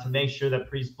sub-drill to make sure that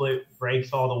pre-split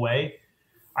breaks all the way.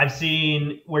 I've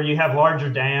seen where you have larger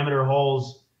diameter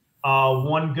holes,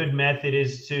 one good method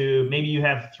is to, maybe you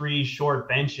have 3 short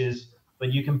benches,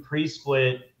 but you can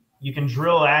pre-split, you can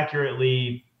drill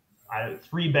accurately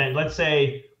 3 bench. Let's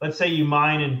say you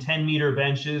mine in 10-meter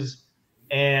benches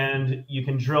and you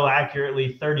can drill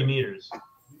accurately 30 meters.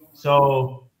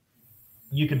 So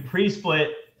you could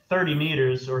pre-split 30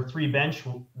 meters or 3 bench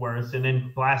worth and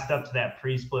then blast up to that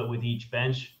pre-split with each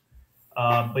bench.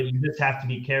 But you just have to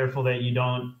be careful that you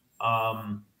don't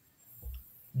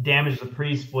damage the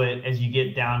pre-split as you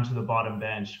get down to the bottom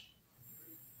bench.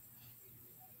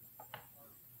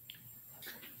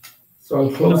 So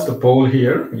I'll close the poll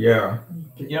here. Yeah.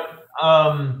 Yep.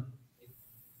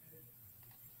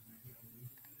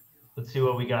 Let's see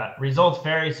what we got. Results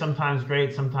vary, sometimes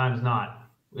great, sometimes not.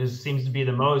 This seems to be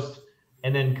the most.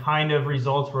 And then kind of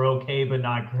results were okay, but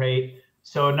not great.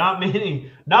 So not many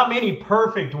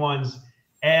perfect ones.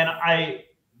 And I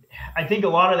think a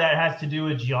lot of that has to do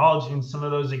with geology and some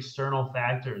of those external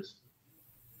factors.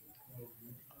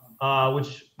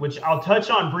 which I'll touch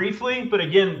on briefly, but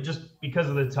again, just because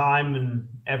of the time and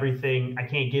everything, I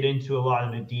can't get into a lot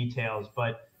of the details.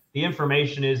 But the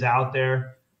information is out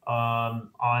there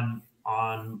on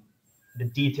the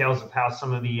details of how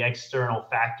some of the external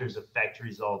factors affect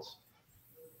results.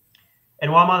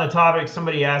 And while I'm on the topic,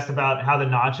 somebody asked about how the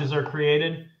notches are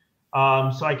created.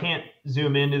 So I can't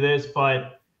zoom into this,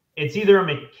 but it's either a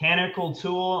mechanical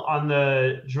tool on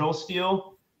the drill steel.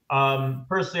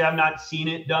 Personally, I've not seen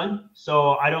it done,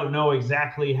 so I don't know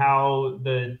exactly how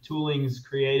the tooling's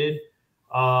created.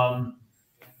 But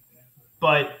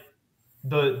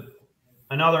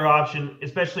another option,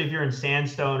 especially if you're in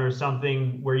sandstone or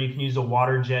something where you can use a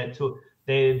water jet tool,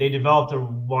 they developed a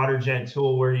water jet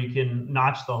tool where you can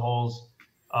notch the holes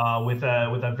with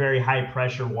a very high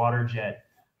pressure water jet.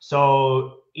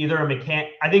 So either I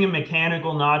think a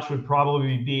mechanical notch would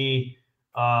probably be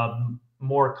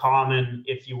more common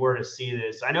if you were to see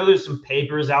this. I know there's some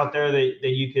papers out there that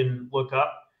you can look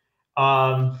up.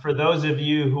 For those of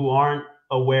you who aren't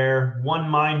aware,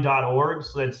 onemine.org,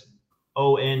 so that's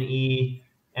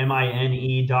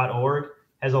ONEMINE.org,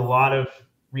 has a lot of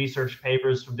research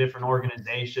papers from different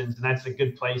organizations, and that's a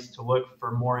good place to look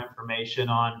for more information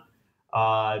on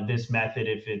this method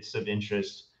if it's of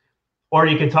interest. Or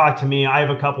you can talk to me. I have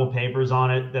a couple papers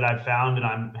on it that I've found, and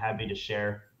I'm happy to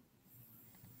share.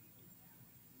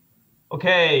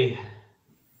 Okay.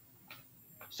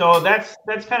 So that's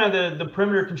kind of the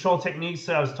perimeter control techniques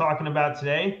that I was talking about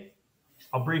today.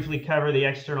 I'll briefly cover the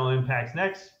external impacts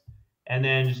next, and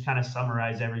then just kind of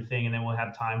summarize everything, and then we'll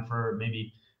have time for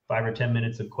maybe 5 or 10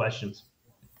 minutes of questions.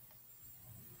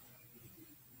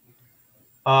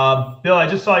 Bill, I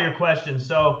just saw your question.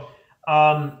 So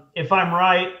if I'm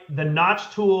right, the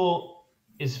notch tool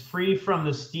is free from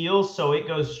the steel, so it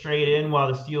goes straight in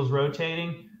while the steel's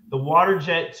rotating. The water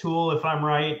jet tool, if I'm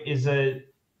right, is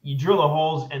you drill the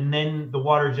holes and then the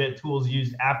water jet tool is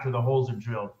used after the holes are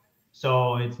drilled.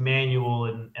 So it's manual,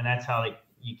 and that's how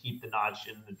you keep the notch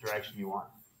in the direction you want.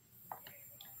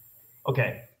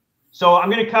 Okay, so I'm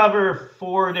going to cover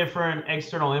 4 different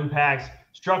external impacts.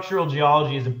 Structural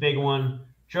geology is a big one.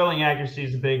 Drilling accuracy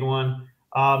is a big one.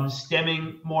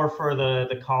 Stemming more for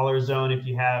the collar zone if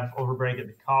you have overbreak at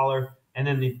the collar, and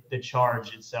then the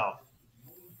charge itself.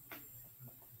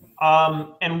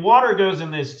 And water goes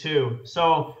in this too.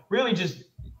 So really just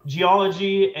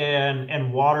geology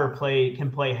and water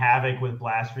can play havoc with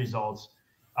blast results.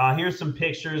 Here's some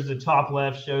pictures. The top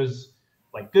left shows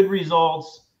like good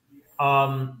results.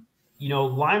 You know,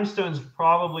 limestone's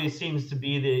probably seems to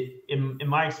be in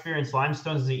my experience,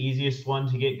 limestone's the easiest one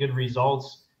to get good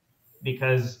results,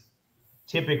 because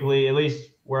typically, at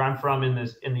least where I'm from in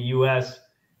the US,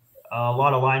 a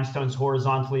lot of limestone's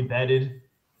horizontally bedded.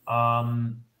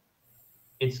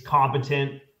 It's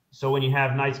competent. So when you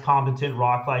have nice competent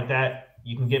rock like that,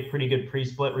 you can get pretty good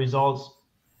pre-split results.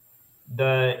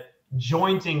 The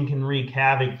jointing can wreak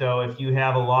havoc though if you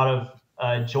have a lot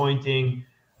of jointing,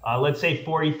 let's say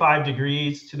 45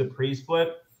 degrees to the pre-split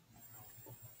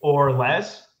or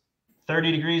less,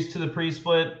 30 degrees to the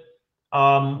pre-split.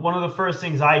 One of the first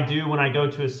things I do when I go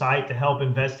to a site to help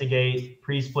investigate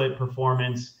pre-split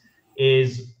performance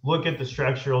is look at the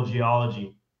structural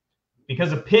geology,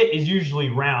 because a pit is usually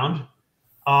round.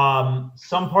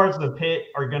 Some parts of the pit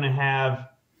are going to have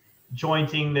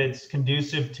jointing that's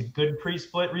conducive to good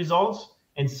pre-split results,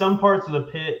 and some parts of the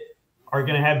pit are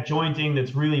going to have jointing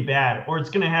that's really bad, or it's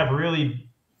going to have really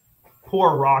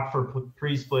poor rock for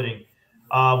pre-splitting,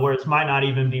 where it might not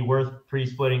even be worth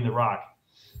pre-splitting the rock.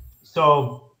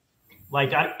 So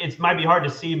like it might be hard to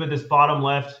see, but this bottom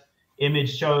left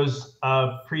image shows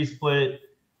pre-split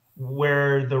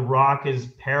where the rock is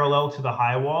parallel to the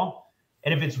high wall.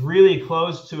 And if it's really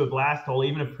close to a blast hole,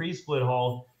 even a pre-split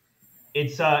hole,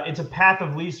 it's a path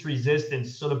of least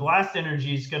resistance. So the blast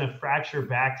energy is going to fracture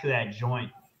back to that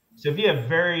joint. So if you have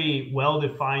very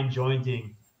well-defined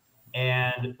jointing,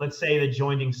 and let's say the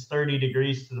jointing's 30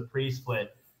 degrees to the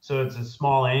pre-split, so it's a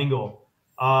small angle,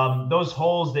 those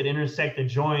holes that intersect the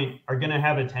joint are going to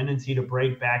have a tendency to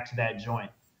break back to that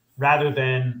joint rather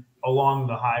than along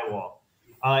the high wall.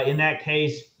 In that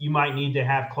case, you might need to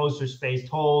have closer spaced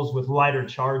holes with lighter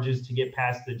charges to get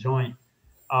past the joint.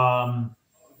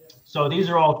 So these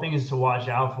are all things to watch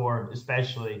out for,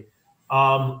 especially.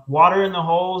 Water in the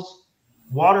holes.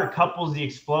 Water couples the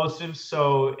explosives,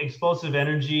 so explosive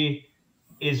energy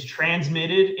is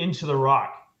transmitted into the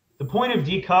rock. The point of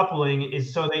decoupling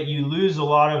is so that you lose a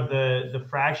lot of the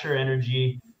fracture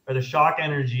energy or the shock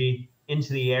energy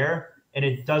into the air, and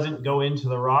it doesn't go into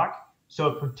the rock. So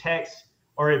it protects,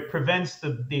 or it prevents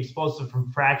the explosive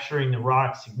from fracturing the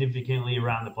rock significantly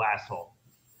around the blast hole.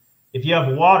 If you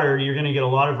have water, you're going to get a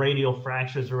lot of radial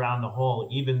fractures around the hole,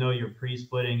 even though you're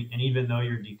pre-splitting and even though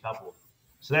you're decoupled.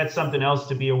 So that's something else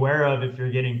to be aware of. If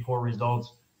you're getting poor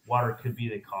results, water could be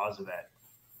the cause of that.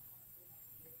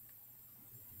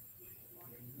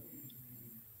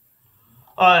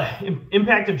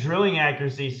 Impact of drilling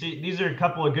accuracy. See, these are a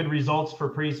couple of good results for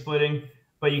pre-splitting,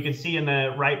 but you can see in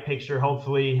the right picture,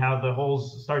 hopefully, how the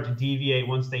holes start to deviate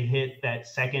once they hit that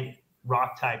second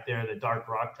rock type there, the dark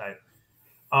rock type.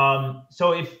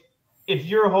 So if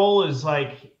your hole is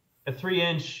like a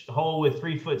 3-inch hole with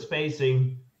 3-foot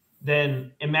spacing,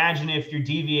 then imagine if you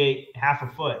deviate half a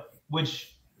foot,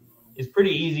 which is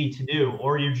pretty easy to do,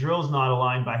 or your drill's not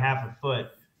aligned by half a foot.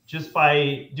 Just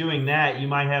by doing that, you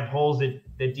might have holes that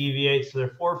deviate so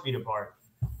they're 4 feet apart.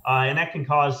 And that can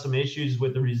cause some issues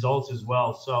with the results as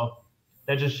well. So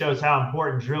that just shows how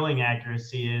important drilling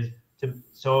accuracy is.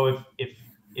 So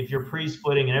if you're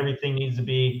pre-splitting and everything needs to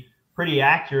be pretty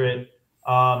accurate,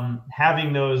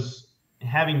 having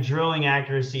drilling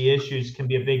accuracy issues can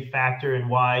be a big factor in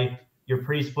why your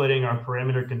pre-splitting or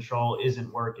perimeter control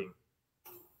isn't working.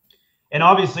 And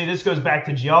obviously this goes back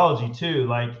to geology too,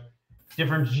 like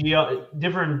different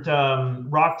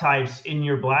rock types in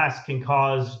your blast can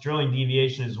cause drilling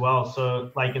deviation as well.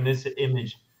 So like in this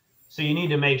image, so you need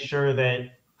to make sure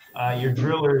that your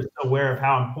driller is aware of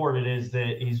how important it is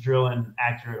that he's drilling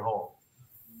accurate hole.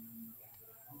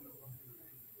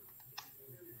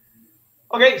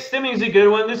 Okay, stemming is a good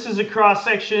one. This is a cross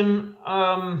section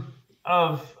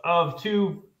of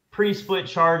 2 pre-split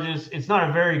charges. It's not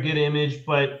a very good image,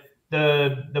 but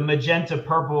the magenta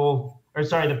purple, or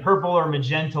sorry, the purple or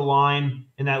magenta line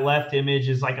in that left image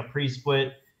is like a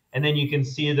pre-split. And then you can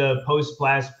see the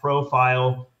post-blast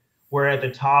profile where at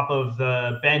the top of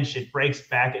the bench, it breaks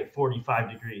back at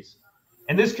 45 degrees.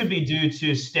 And this could be due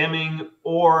to stemming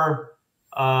or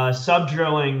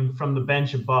sub-drilling from the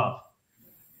bench above.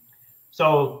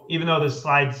 So even though the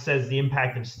slide says the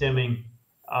impact of stemming,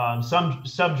 some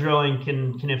sub-drilling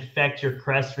can affect your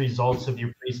crest results of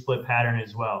your pre-split pattern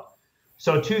as well.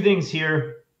 So 2 things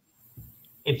here.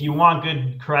 If you want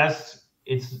good crests,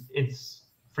 it's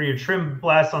for your trim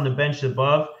blast on the bench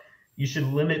above, you should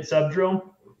limit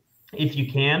sub-drill if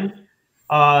you can.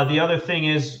 The other thing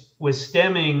is with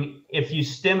stemming, if you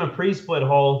stem a pre-split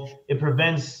hole, it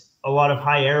prevents a lot of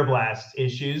high air blast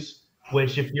issues,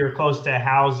 which if you're close to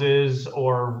houses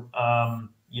or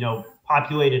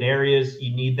populated areas,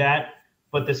 you need that.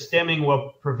 But the stemming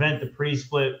will prevent the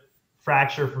pre-split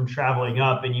fracture from traveling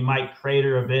up, and you might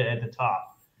crater a bit at the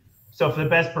top. So for the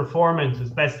best performance, it's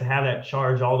best to have that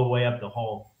charge all the way up the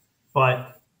hole.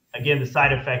 But again, the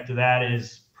side effect of that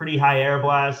is pretty high air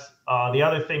blast. The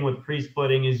other thing with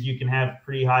pre-splitting is you can have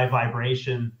pretty high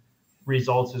vibration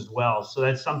results as well. So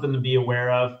that's something to be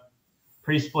aware of.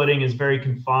 Pre-splitting is very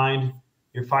confined.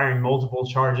 You're firing multiple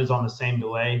charges on the same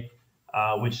delay,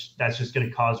 which that's just going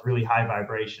to cause really high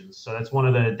vibrations. So that's one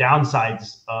of the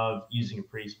downsides of using a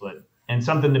pre-split, and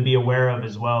something to be aware of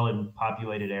as well in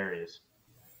populated areas.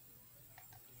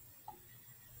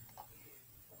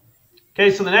 Okay,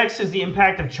 so the next is the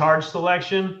impact of charge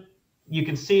selection. You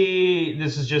can see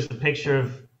this is just a picture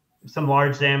of some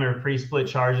large diameter pre-split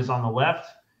charges on the left.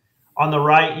 On the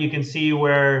right, you can see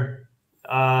where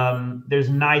there's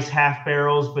nice half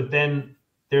barrels, but then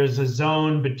there's a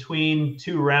zone between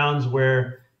 2 rounds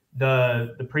where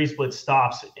the pre-split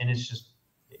stops, and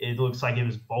it looks like it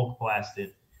was bulk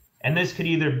blasted. And this could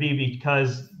either be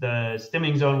because the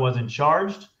stemming zone wasn't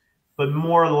charged, but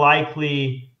more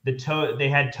likely they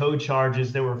had toe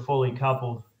charges that were fully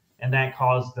coupled, and that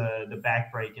caused the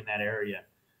back break in that area.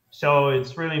 So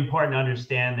it's really important to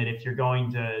understand that if you're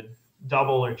going to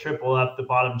double or triple up the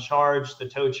bottom charge, the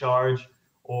toe charge,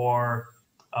 or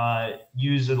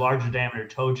use a larger diameter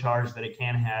toe charge, that it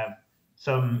can have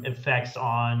some effects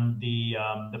on the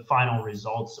final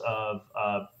results of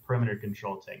perimeter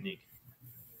control technique.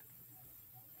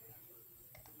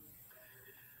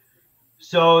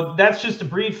 So that's just a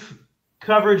brief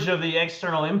coverage of the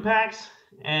external impacts.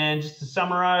 And just to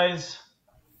summarize,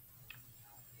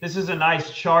 this is a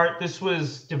nice chart. This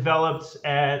was developed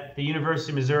at the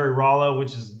University of Missouri-Rolla,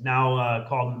 which is now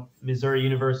called Missouri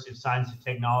University of Science and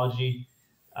Technology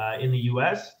in the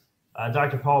US.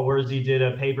 Dr. Paul Wurzy did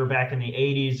a paper back in the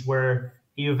 80s where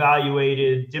he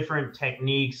evaluated different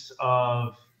techniques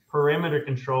of perimeter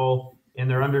control in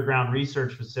their underground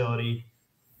research facility.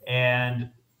 And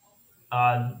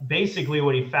basically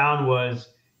what he found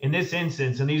was, in this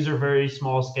instance, and these are very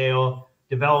small scale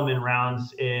development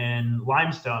rounds in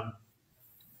limestone,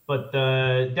 but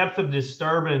the depth of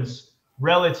disturbance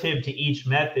relative to each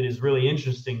method is really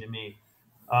interesting to me.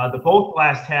 The bulk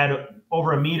blast had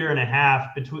over 1.5 meters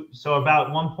between, so about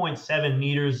 1.7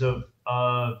 meters of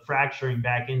fracturing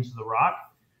back into the rock.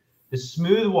 The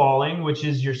smooth walling, which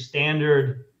is your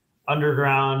standard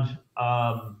underground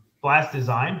blast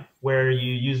design, where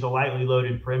you use a lightly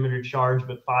loaded perimeter charge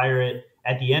but fire it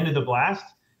at the end of the blast,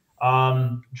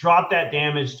 dropped that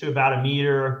damage to about 1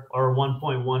 meter or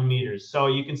 1.1 meters. So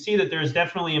you can see that there's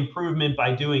definitely improvement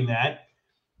by doing that.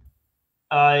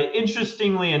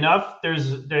 Interestingly enough,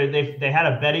 they had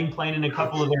a bedding plane in a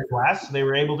couple of their blasts, so they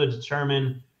were able to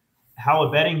determine how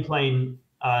a bedding plane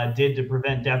did to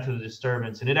prevent depth of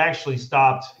disturbance, and it actually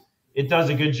stopped. It does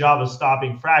a good job of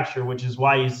stopping fracture, which is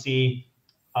why you see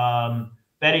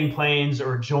bedding planes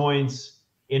or joints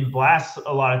in blasts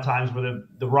a lot of times where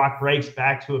the rock breaks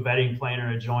back to a bedding plane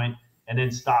or a joint and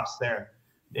then stops there.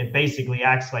 It basically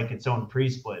acts like its own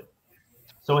pre-split.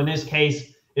 So in this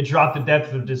case, it dropped the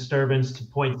depth of disturbance to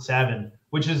 0.7,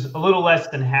 which is a little less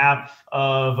than half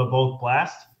of a bulk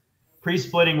blast.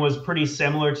 Pre-splitting was pretty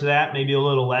similar to that, maybe a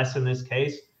little less in this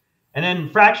case. And then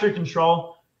fracture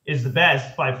control is the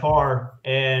best by far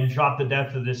and dropped the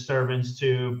depth of disturbance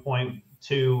to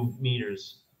 0.2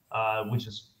 meters, which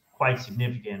is quite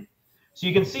significant. So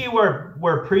you can see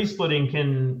where pre-splitting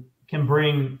can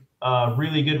bring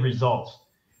really good results.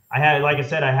 Like I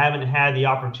said, I haven't had the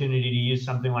opportunity to use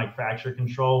something like fracture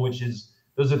control, which is,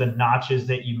 those are the notches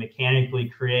that you mechanically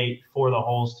create for the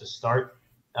holes to start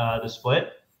the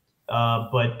split.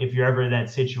 But if you're ever in that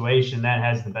situation, that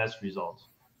has the best results.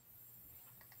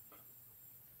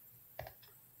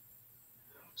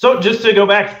 So just to go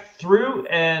back through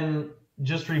and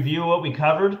just review what we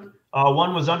covered.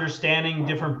 One was understanding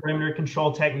different perimeter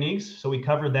control techniques. So we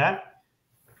covered that.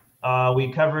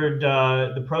 We covered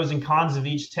the pros and cons of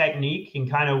each technique and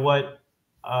kind of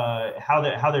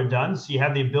how they're done. So you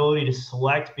have the ability to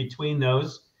select between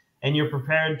those, and you're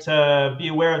prepared to be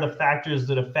aware of the factors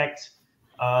that affect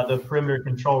the perimeter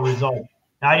control result.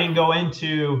 Now, I didn't go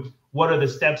into what are the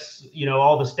steps,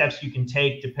 all the steps you can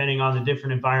take depending on the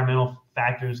different environmental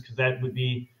factors, because that would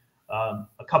be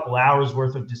a couple hours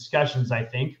worth of discussions, I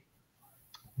think.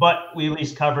 But we at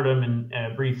least covered them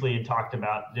and briefly and talked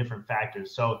about different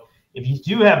factors. So if you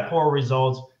do have poor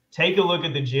results, take a look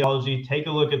at the geology, take a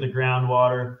look at the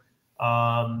groundwater,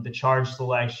 the charge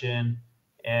selection,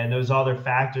 and those other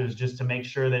factors, just to make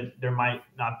sure that there might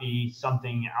not be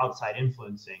something outside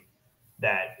influencing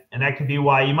that. And that could be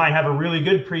why you might have a really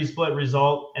good pre-split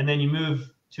result, and then you move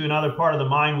to another part of the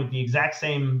mine with the exact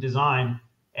same design,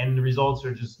 and the results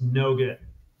are just no good.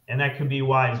 And that could be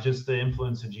why it's just the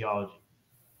influence of geology.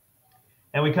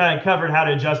 And we kind of covered how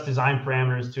to adjust design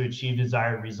parameters to achieve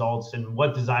desired results and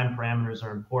what design parameters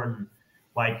are important,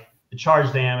 like the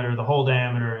charge diameter, the hole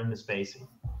diameter, and the spacing,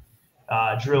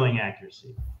 drilling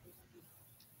accuracy.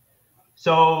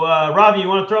 So, Ravi, you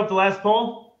want to throw up the last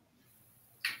poll?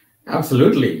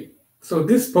 Absolutely. So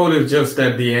this poll is just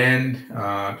at the end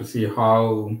to see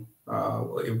how,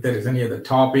 if there is any other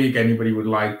topic anybody would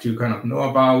like to kind of know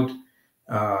about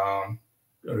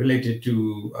related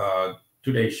to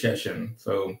today's session.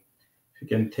 So if you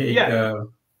can take... Yeah,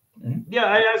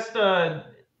 I asked,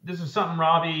 this is something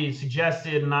Robbie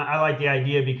suggested, and I like the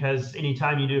idea because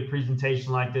anytime you do a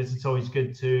presentation like this, it's always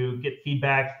good to get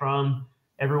feedback from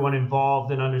everyone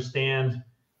involved and understand,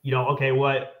 okay,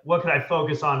 what could I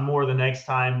focus on more the next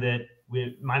time that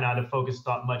we might not have focused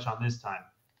much on this time?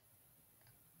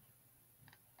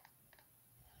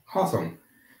 Awesome.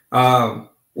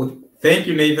 Well, thank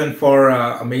you, Nathan, for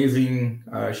amazing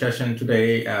session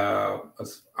today.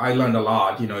 I learned a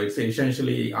lot. It's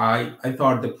essentially, I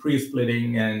thought the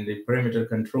pre-splitting and the perimeter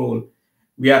control,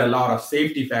 we had a lot of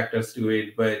safety factors to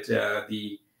it, but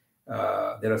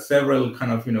there are several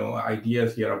kind of,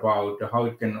 ideas here about how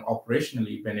it can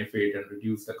operationally benefit and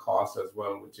reduce the cost as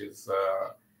well, which is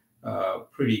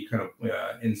pretty kind of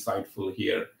insightful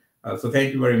here. So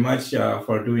thank you very much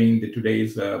for doing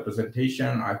today's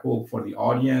presentation. I hope for the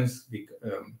audience,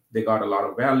 they got a lot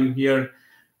of value here.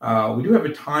 We do have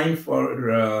a time for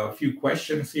a few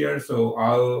questions here, so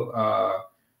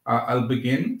I'll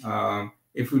begin.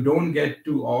 If we don't get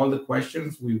to all the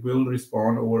questions, we will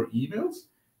respond over emails.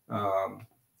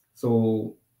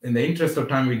 So in the interest of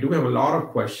time, we do have a lot of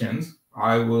questions.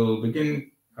 I will begin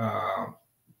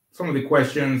some of the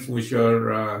questions which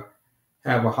are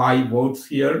have a high votes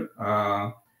here.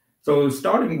 So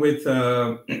starting with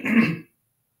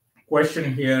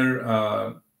question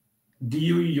here, do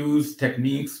you use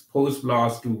techniques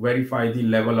post-blast to verify the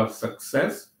level of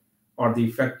success or the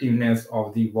effectiveness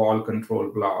of the wall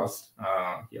control blast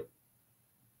here?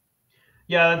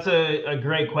 Yeah, that's a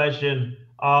great question.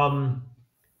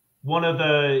 one of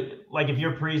the, like if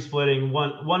you're pre-splitting,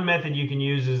 one method you can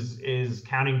use is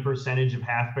counting percentage of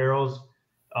half barrels.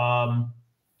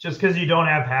 Just because you don't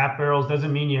have half barrels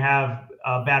doesn't mean you have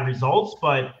bad results,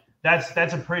 but that's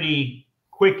a pretty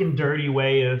quick and dirty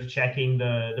way of checking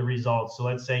the results. So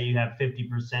let's say you have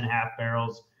 50% half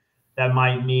barrels. That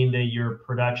might mean that your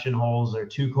production holes are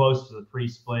too close to the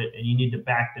pre-split and you need to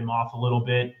back them off a little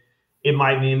bit. It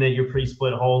might mean that your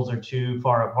pre-split holes are too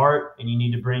far apart and you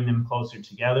need to bring them closer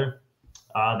together.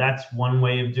 That's one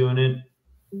way of doing it.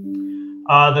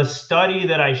 The study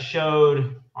that I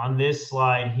showed on this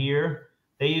slide here,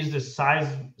 they used a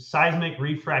seismic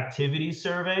refractivity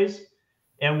surveys.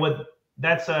 And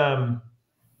that's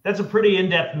a pretty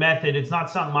in-depth method. It's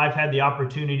not something I've had the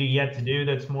opportunity yet to do.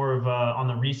 That's more of on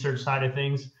the research side of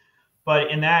things. But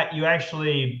in that, you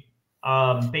actually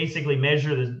basically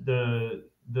measure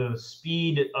the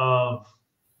speed of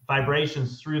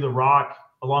vibrations through the rock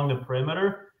along the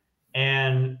perimeter,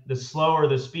 and the slower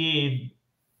the speed,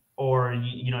 or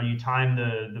you time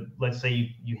the let's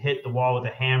say you hit the wall with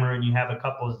a hammer and you have a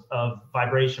couple of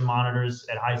vibration monitors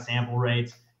at high sample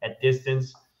rates at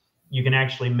distance, you can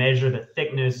actually measure the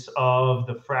thickness of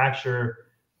the fracture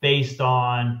based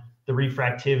on the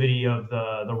refractivity of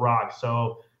the rock.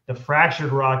 So the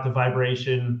fractured rock, the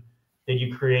vibration that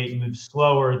you create moves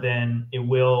slower than it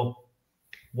will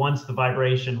once the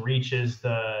vibration reaches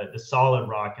the solid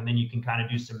rock. And then you can kind of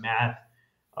do some math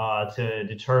to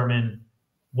determine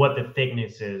what the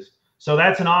thickness is. So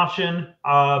that's an option.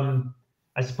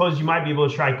 I suppose you might be able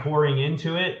to try coring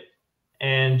into it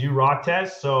and do rock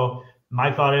tests. So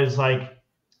my thought is, like,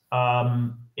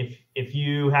 if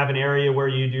you have an area where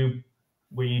you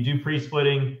do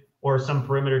pre-splitting or some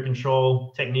perimeter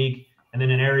control technique, and then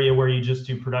an area where you just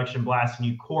do production blast and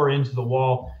you core into the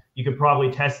wall, you could probably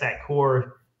test that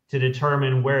core to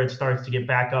determine where it starts to get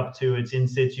back up to its in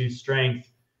situ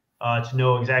strength, to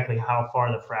know exactly how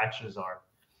far the fractures are.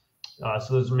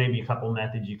 So those are maybe a couple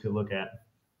methods you could look at.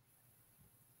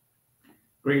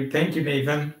 Great, thank you,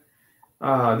 Nathan.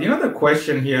 The other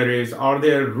question here is, are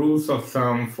there rules of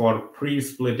thumb for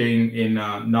pre-splitting in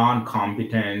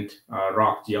non-competent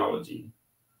rock geology?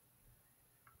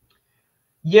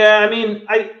 Yeah, I mean,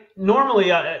 normally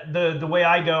the way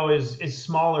I go is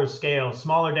smaller scale,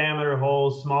 smaller diameter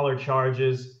holes, smaller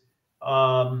charges.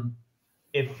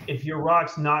 If your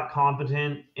rock's not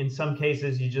competent, in some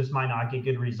cases you just might not get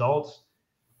good results.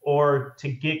 Or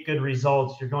to get good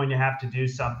results, you're going to have to do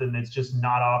something that's just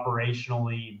not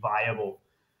operationally viable.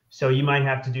 So you might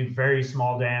have to do very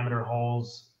small diameter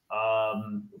holes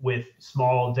with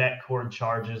small det cord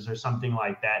charges or something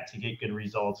like that to get good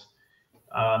results.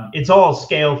 It's all a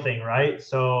scale thing, right?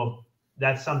 So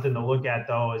that's something to look at,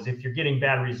 though, is if you're getting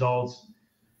bad results,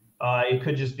 it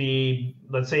could just be,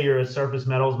 let's say you're a surface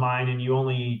metals mine and you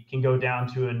only can go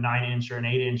down to a 9-inch or an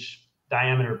 8-inch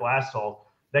diameter blast hole.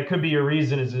 That could be your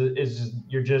reason, is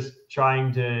you're just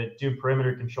trying to do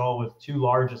perimeter control with too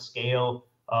large a scale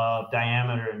of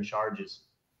diameter and charges.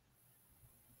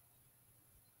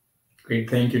 Great,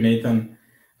 thank you, Nathan.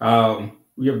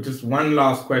 We have just one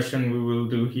last question we will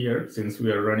do here, since we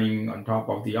are running on top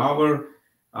of the hour.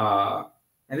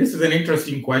 And this is an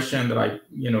interesting question that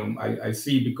I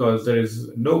see, because there is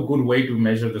no good way to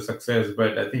measure the success.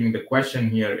 But I think the question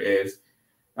here is,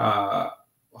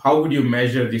 how would you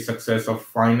measure the success of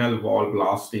final wall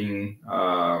blasting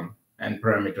and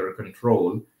parameter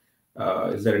control?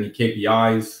 Is there any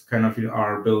KPIs kind of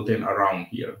are built in around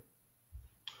here?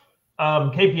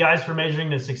 KPIs for measuring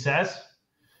the success?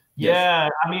 Yes. Yeah,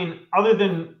 I mean, other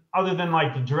than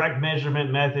like the direct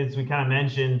measurement methods we kind of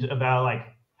mentioned about like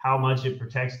how much it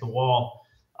protects the wall,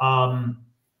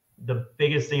 the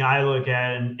biggest thing I look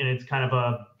at, and it's kind of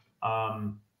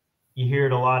a you hear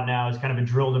it a lot now, is kind of a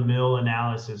drill to mill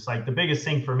analysis. Like the biggest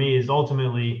thing for me is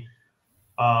ultimately,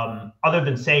 other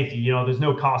than safety, there's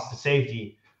no cost to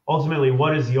safety. Ultimately,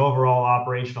 what is the overall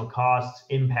operational cost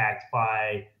impact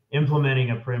by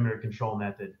implementing a perimeter control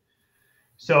method?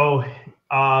 So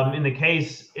in the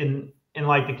case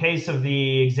of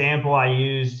the example I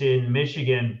used in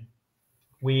Michigan,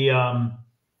 we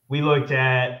looked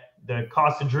at the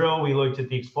cost to drill, we looked at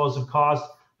the explosive cost,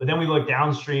 but then we looked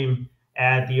downstream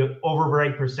at the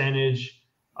overbreak percentage,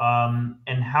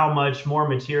 and how much more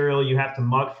material you have to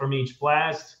muck from each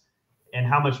blast, and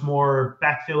how much more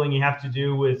backfilling you have to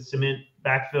do with cement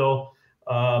backfill,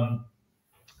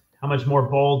 how much more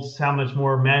bolts, how much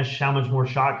more mesh, how much more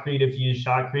shotcrete if you use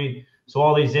shotcrete. So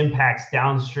all these impacts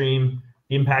downstream,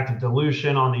 the impact of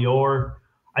dilution on the ore.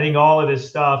 I think all of this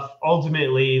stuff,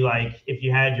 ultimately, like if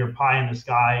you had your pie in the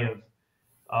sky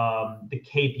the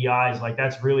KPIs. Like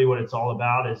that's really what it's all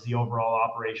about, is the overall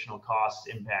operational cost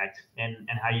impact and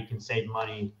how you can save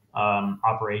money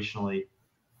operationally.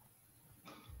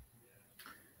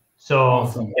 So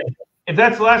awesome. If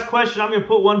that's the last question, I'm going to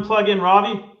put one plug in,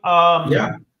 Robbie.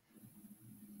 Yeah.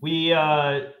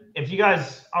 If you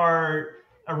guys are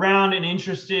around and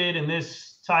interested in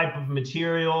this type of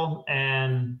material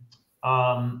and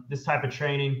this type of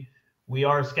training, we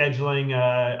are scheduling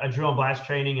a drill and blast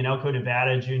training in Elko,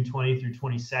 Nevada, June 20 through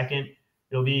 22nd.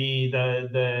 It'll be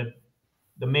the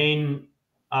main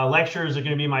lecturers are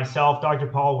going to be myself, Dr.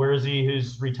 Paul Wersey,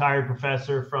 who's retired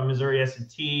professor from Missouri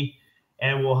S&T,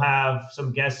 and we'll have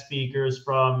some guest speakers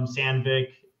from Sandvik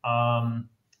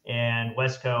and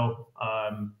Wesco,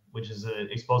 which is an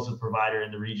explosive provider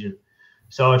in the region.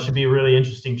 So it should be a really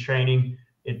interesting training.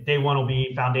 Day one will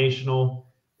be foundational.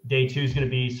 Day two is going to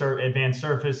be advanced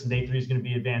surface, and day three is going to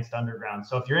be advanced underground.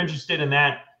 So if you're interested in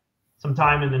that,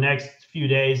 sometime in the next few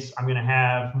days, I'm going to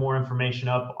have more information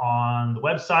up on the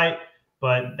website,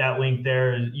 but that link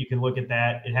there, you can look at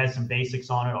that. It has some basics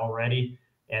on it already,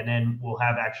 and then we'll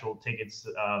have actual tickets.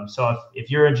 So if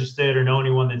you're interested or know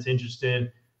anyone that's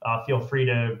interested, feel free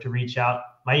to reach out.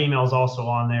 My email is also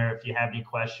on there if you have any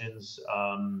questions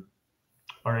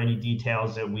or any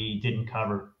details that we didn't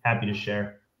cover. Happy to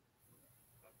share.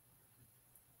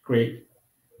 Great.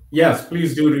 Yes,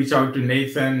 please do reach out to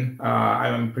Nathan.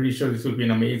 I'm pretty sure this will be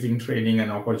an amazing training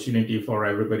and opportunity for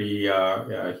everybody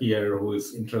here who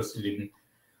is interested in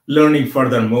learning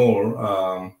furthermore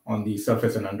on the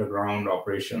surface and underground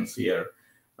operations here.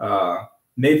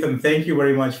 Nathan, thank you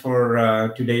very much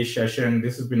for today's session.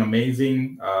 This has been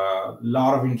amazing. A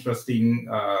lot of interesting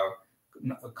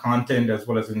content as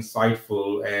well as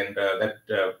insightful, and that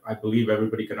I believe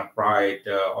everybody can apply it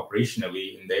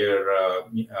operationally in their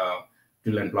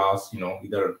drill and blast,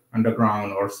 either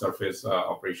underground or surface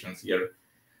operations here.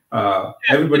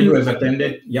 Everybody who has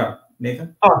attended, yeah,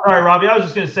 Nathan? Oh, sorry, Robbie. I was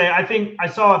just going to say, I think I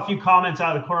saw a few comments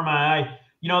out of the corner of my eye.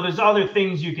 There's other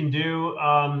things you can do.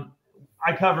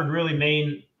 I covered really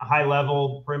main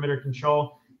high-level perimeter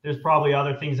control. There's probably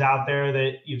other things out there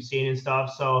that you've seen and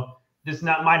stuff. So this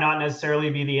might not necessarily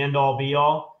be the end-all,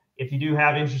 be-all. If you do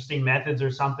have interesting methods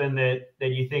or something that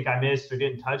you think I missed or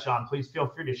didn't touch on, please feel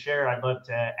free to share. I'd love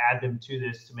to add them to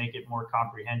this to make it more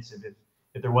comprehensive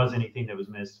if there was anything that was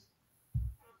missed.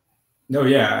 No,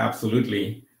 yeah,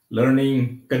 absolutely.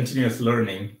 Learning, continuous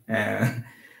learning. Yeah,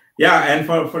 and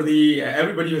for the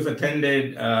everybody who's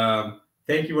attended,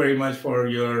 thank you very much for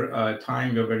your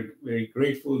time. We're very, very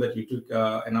grateful that you took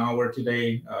an hour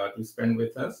today to spend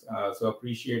with us. So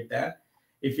appreciate that.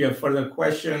 If you have further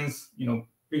questions,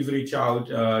 please reach out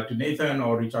to Nathan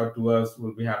or reach out to us.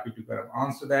 We'll be happy to kind of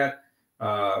answer that.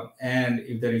 And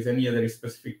if there is any other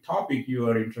specific topic you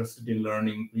are interested in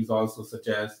learning, please also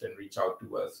suggest and reach out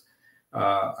to us.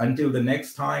 Until the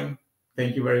next time,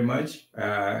 thank you very much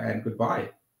and goodbye.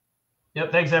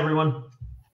 Yep. Thanks, everyone.